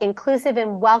most inclusive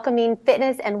and welcoming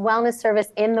fitness and wellness service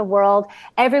in the world.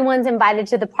 Everyone's invited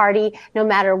to the party, no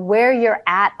matter where you're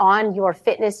at on your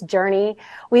fitness journey.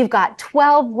 We've got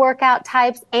 12 workout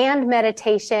types and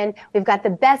meditation. We've got the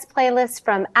best playlists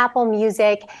from Apple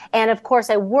Music, and of course,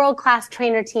 a world-class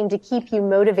trainer team to keep you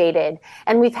motivated.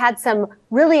 And we've had some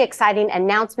really exciting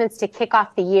announcements to kick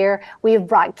off the year. We've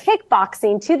brought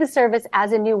kickboxing to the service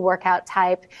as a new workout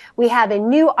type. We have a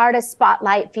new artist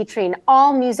spotlight featuring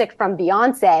all music from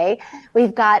Beyonce.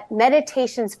 We've got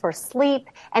meditations for sleep.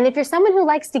 And if you're someone who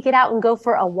likes to get out and go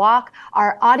for a walk,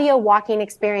 our audio walking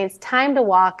experience, Time to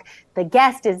Walk, the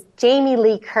guest is Jamie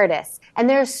Lee Curtis. And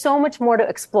there's so much more to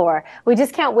explore. We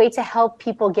just can't wait to help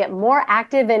people get more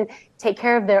active and take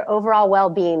care of their overall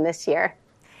well-being this year.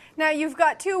 Now, you've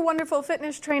got two wonderful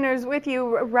fitness trainers with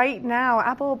you right now,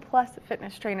 Apple Plus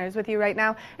fitness trainers with you right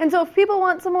now. And so if people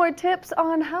want some more tips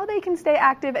on how they can stay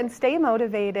active and stay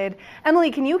motivated, Emily,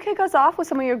 can you kick us off with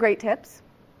some of your great tips?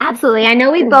 Absolutely. I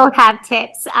know we both have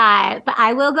tips, but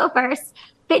I will go first.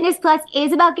 Fitness Plus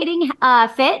is about getting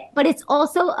fit, but it's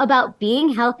also about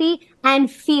being healthy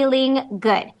and feeling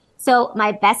good. So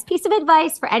my best piece of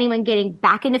advice for anyone getting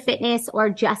back into fitness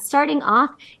or just starting off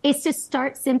is to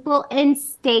start simple and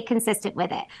stay consistent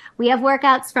with it. We have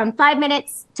workouts from 5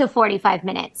 minutes to 45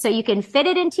 minutes. So you can fit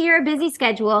it into your busy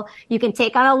schedule. You can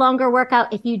take on a longer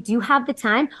workout if you do have the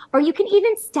time, or you can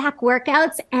even stack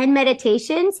workouts and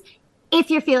meditations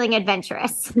if you're feeling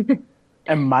adventurous.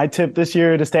 And my tip this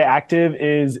year to stay active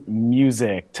is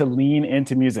music, to lean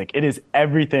into music. It is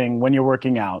everything when you're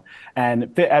working out.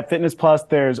 And at Fitness Plus,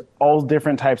 there's all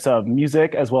different types of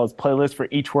music as well as playlists for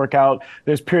each workout.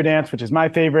 There's Pure Dance, which is my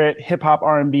favorite, hip hop,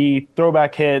 R&B,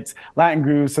 throwback hits, Latin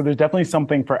grooves. So there's definitely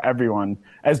something for everyone.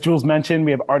 As Jules mentioned,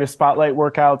 we have artist spotlight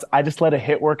workouts. I just led a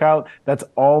hit workout that's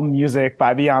all music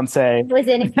by Beyonce. Was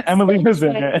in it. Emily was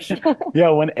in it. Yeah,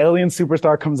 when Alien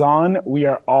Superstar comes on, we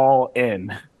are all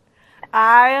in.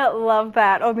 I love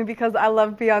that, only because I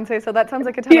love Beyonce, so that sounds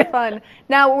like a ton of fun.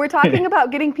 Now, we're talking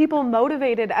about getting people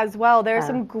motivated as well. There are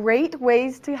some great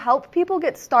ways to help people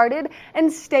get started and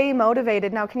stay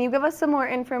motivated. Now, can you give us some more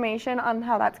information on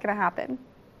how that's going to happen?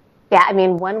 Yeah, I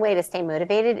mean, one way to stay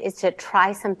motivated is to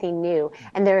try something new.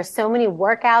 And there are so many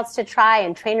workouts to try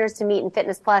and trainers to meet in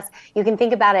Fitness Plus. You can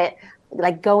think about it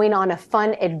like going on a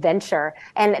fun adventure,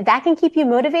 and that can keep you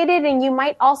motivated, and you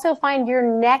might also find your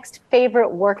next favorite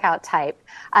workout type.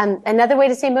 Another way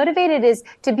to stay motivated is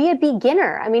to be a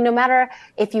beginner. I mean, no matter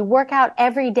if you work out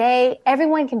every day,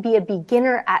 everyone can be a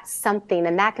beginner at something,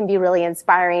 and that can be really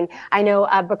inspiring. I know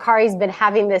Bakari's been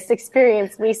having this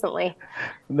experience recently.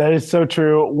 That is so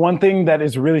true. One thing that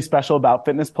is really special about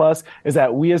Fitness Plus is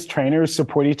that we as trainers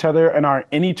support each other and are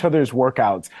in each other's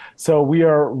workouts. So we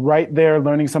are right there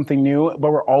learning something new,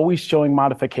 but we're always showing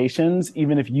modifications,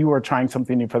 even if you are trying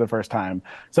something new for the first time.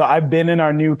 So I've been in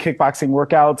our new kickboxing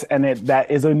workouts, and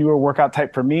that is a newer workout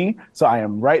type for me. So I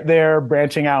am right there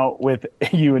branching out with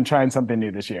you and trying something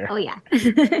new this year. Oh, yeah.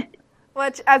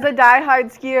 Which, as a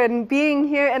diehard skier and being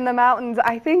here in the mountains,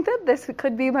 I think that this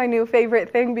could be my new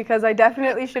favorite thing because I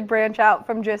definitely should branch out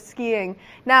from just skiing.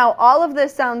 Now, all of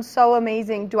this sounds so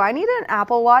amazing. Do I need an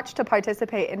Apple Watch to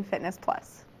participate in Fitness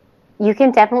Plus? You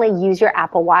can definitely use your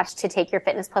Apple Watch to take your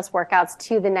Fitness Plus workouts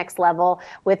to the next level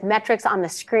with metrics on the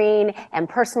screen and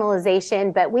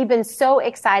personalization. But we've been so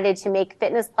excited to make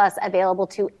Fitness Plus available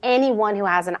to anyone who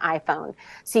has an iPhone.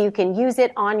 So you can use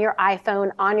it on your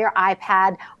iPhone, on your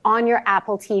iPad, on your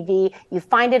Apple TV. You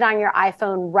find it on your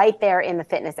iPhone right there in the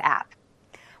Fitness app.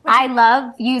 I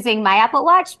love using my Apple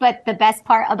Watch, but the best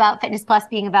part about Fitness Plus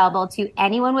being available to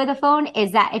anyone with a phone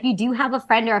is that if you do have a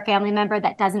friend or a family member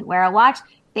that doesn't wear a watch,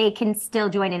 they can still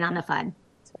join in on the fun.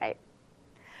 That's right.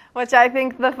 Which I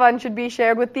think the fun should be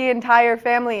shared with the entire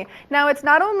family. Now, it's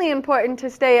not only important to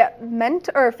stay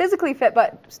physically fit,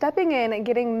 but stepping in and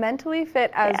getting mentally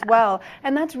fit as well.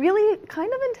 And that's really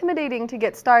kind of intimidating to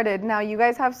get started. Now, you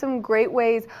guys have some great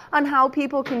ways on how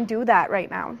people can do that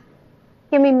right now.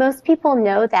 I mean, most people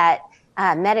know that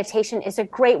meditation is a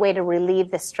great way to relieve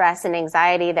the stress and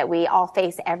anxiety that we all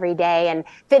face every day. And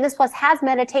Fitness Plus has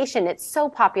meditation. It's so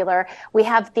popular. We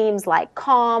have themes like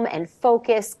calm and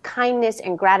focus, kindness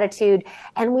and gratitude.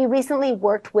 And we recently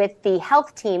worked with the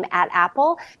health team at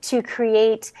Apple to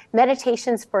create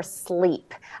meditations for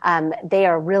sleep. They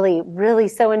are really, really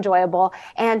so enjoyable.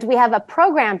 And we have a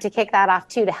program to kick that off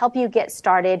too, to help you get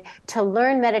started, to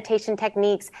learn meditation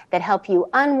techniques that help you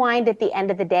unwind at the end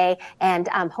of the day and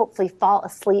hopefully fall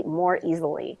asleep more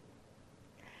easily.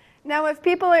 Now, if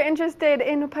people are interested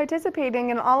in participating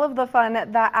in all of the fun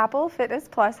that Apple Fitness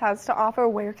Plus has to offer,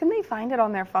 where can they find it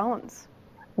on their phones?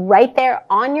 Right there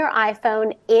on your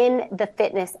iPhone in the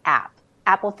Fitness app.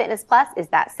 Apple Fitness Plus is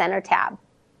that center tab.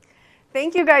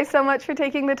 Thank you guys so much for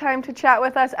taking the time to chat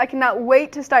with us. I cannot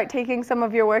wait to start taking some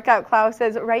of your workout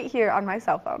classes right here on my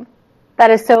cell phone. That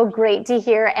is so great to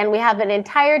hear. And we have an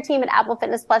entire team at Apple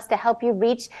Fitness Plus to help you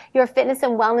reach your fitness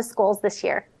and wellness goals this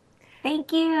year.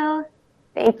 Thank you.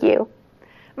 Thank you.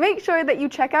 Make sure that you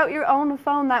check out your own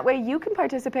phone. That way you can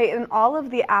participate in all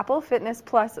of the Apple Fitness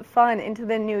Plus fun into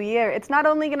the new year. It's not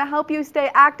only going to help you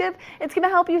stay active, it's going to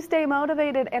help you stay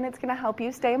motivated, and it's going to help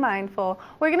you stay mindful.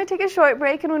 We're going to take a short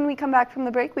break, and when we come back from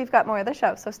the break, we've got more of the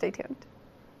show, so stay tuned.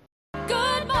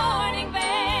 Good morning, Vail.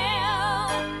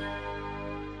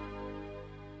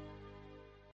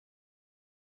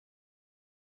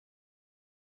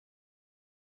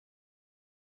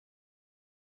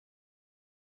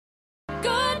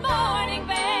 Good morning,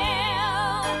 Vail.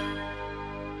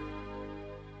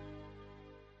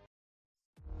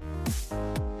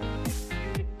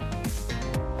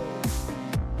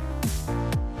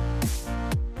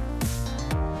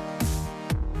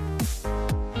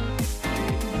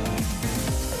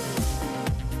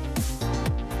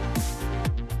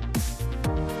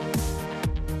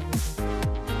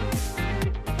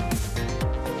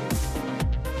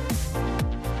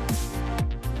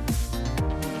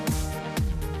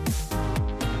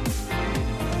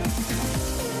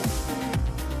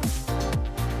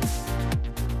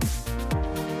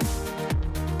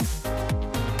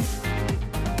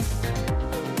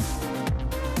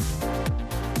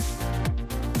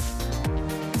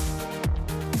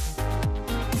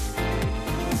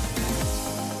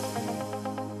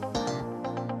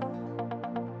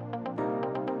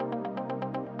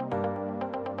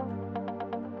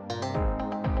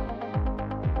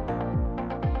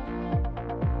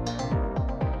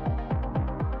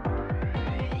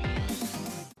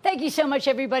 Thank you so much,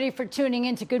 everybody, for tuning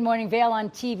in to Good Morning Vail on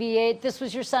TV8. This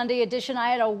was your Sunday edition. I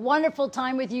had a wonderful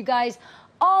time with you guys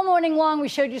all morning long. We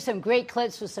showed you some great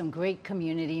clips with some great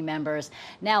community members.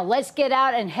 Now, let's get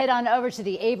out and head on over to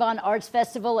the Avon Arts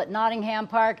Festival at Nottingham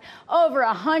Park. Over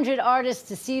 100 artists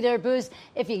to see their booths.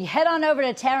 If you head on over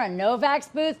to Tara Novak's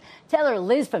booth, tell her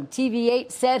Liz from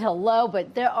TV8 said hello,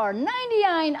 but there are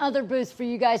 99 other booths for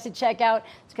you guys to check out.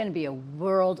 It's going to be a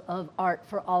world of art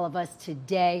for all of us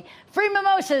today. Free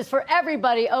mimosas for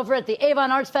everybody over at the Avon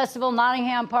Arts Festival,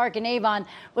 Nottingham Park in Avon.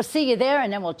 We'll see you there,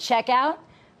 and then we'll check out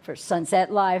for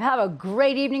Sunset Live. Have a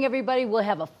great evening, everybody. We'll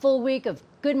have a full week of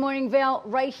Good Morning Vail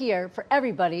right here for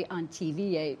everybody on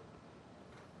TV8.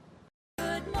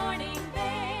 Good morning,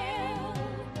 Vail.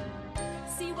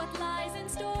 See what lies in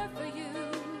store for you.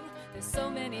 There's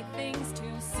so many things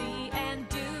to see.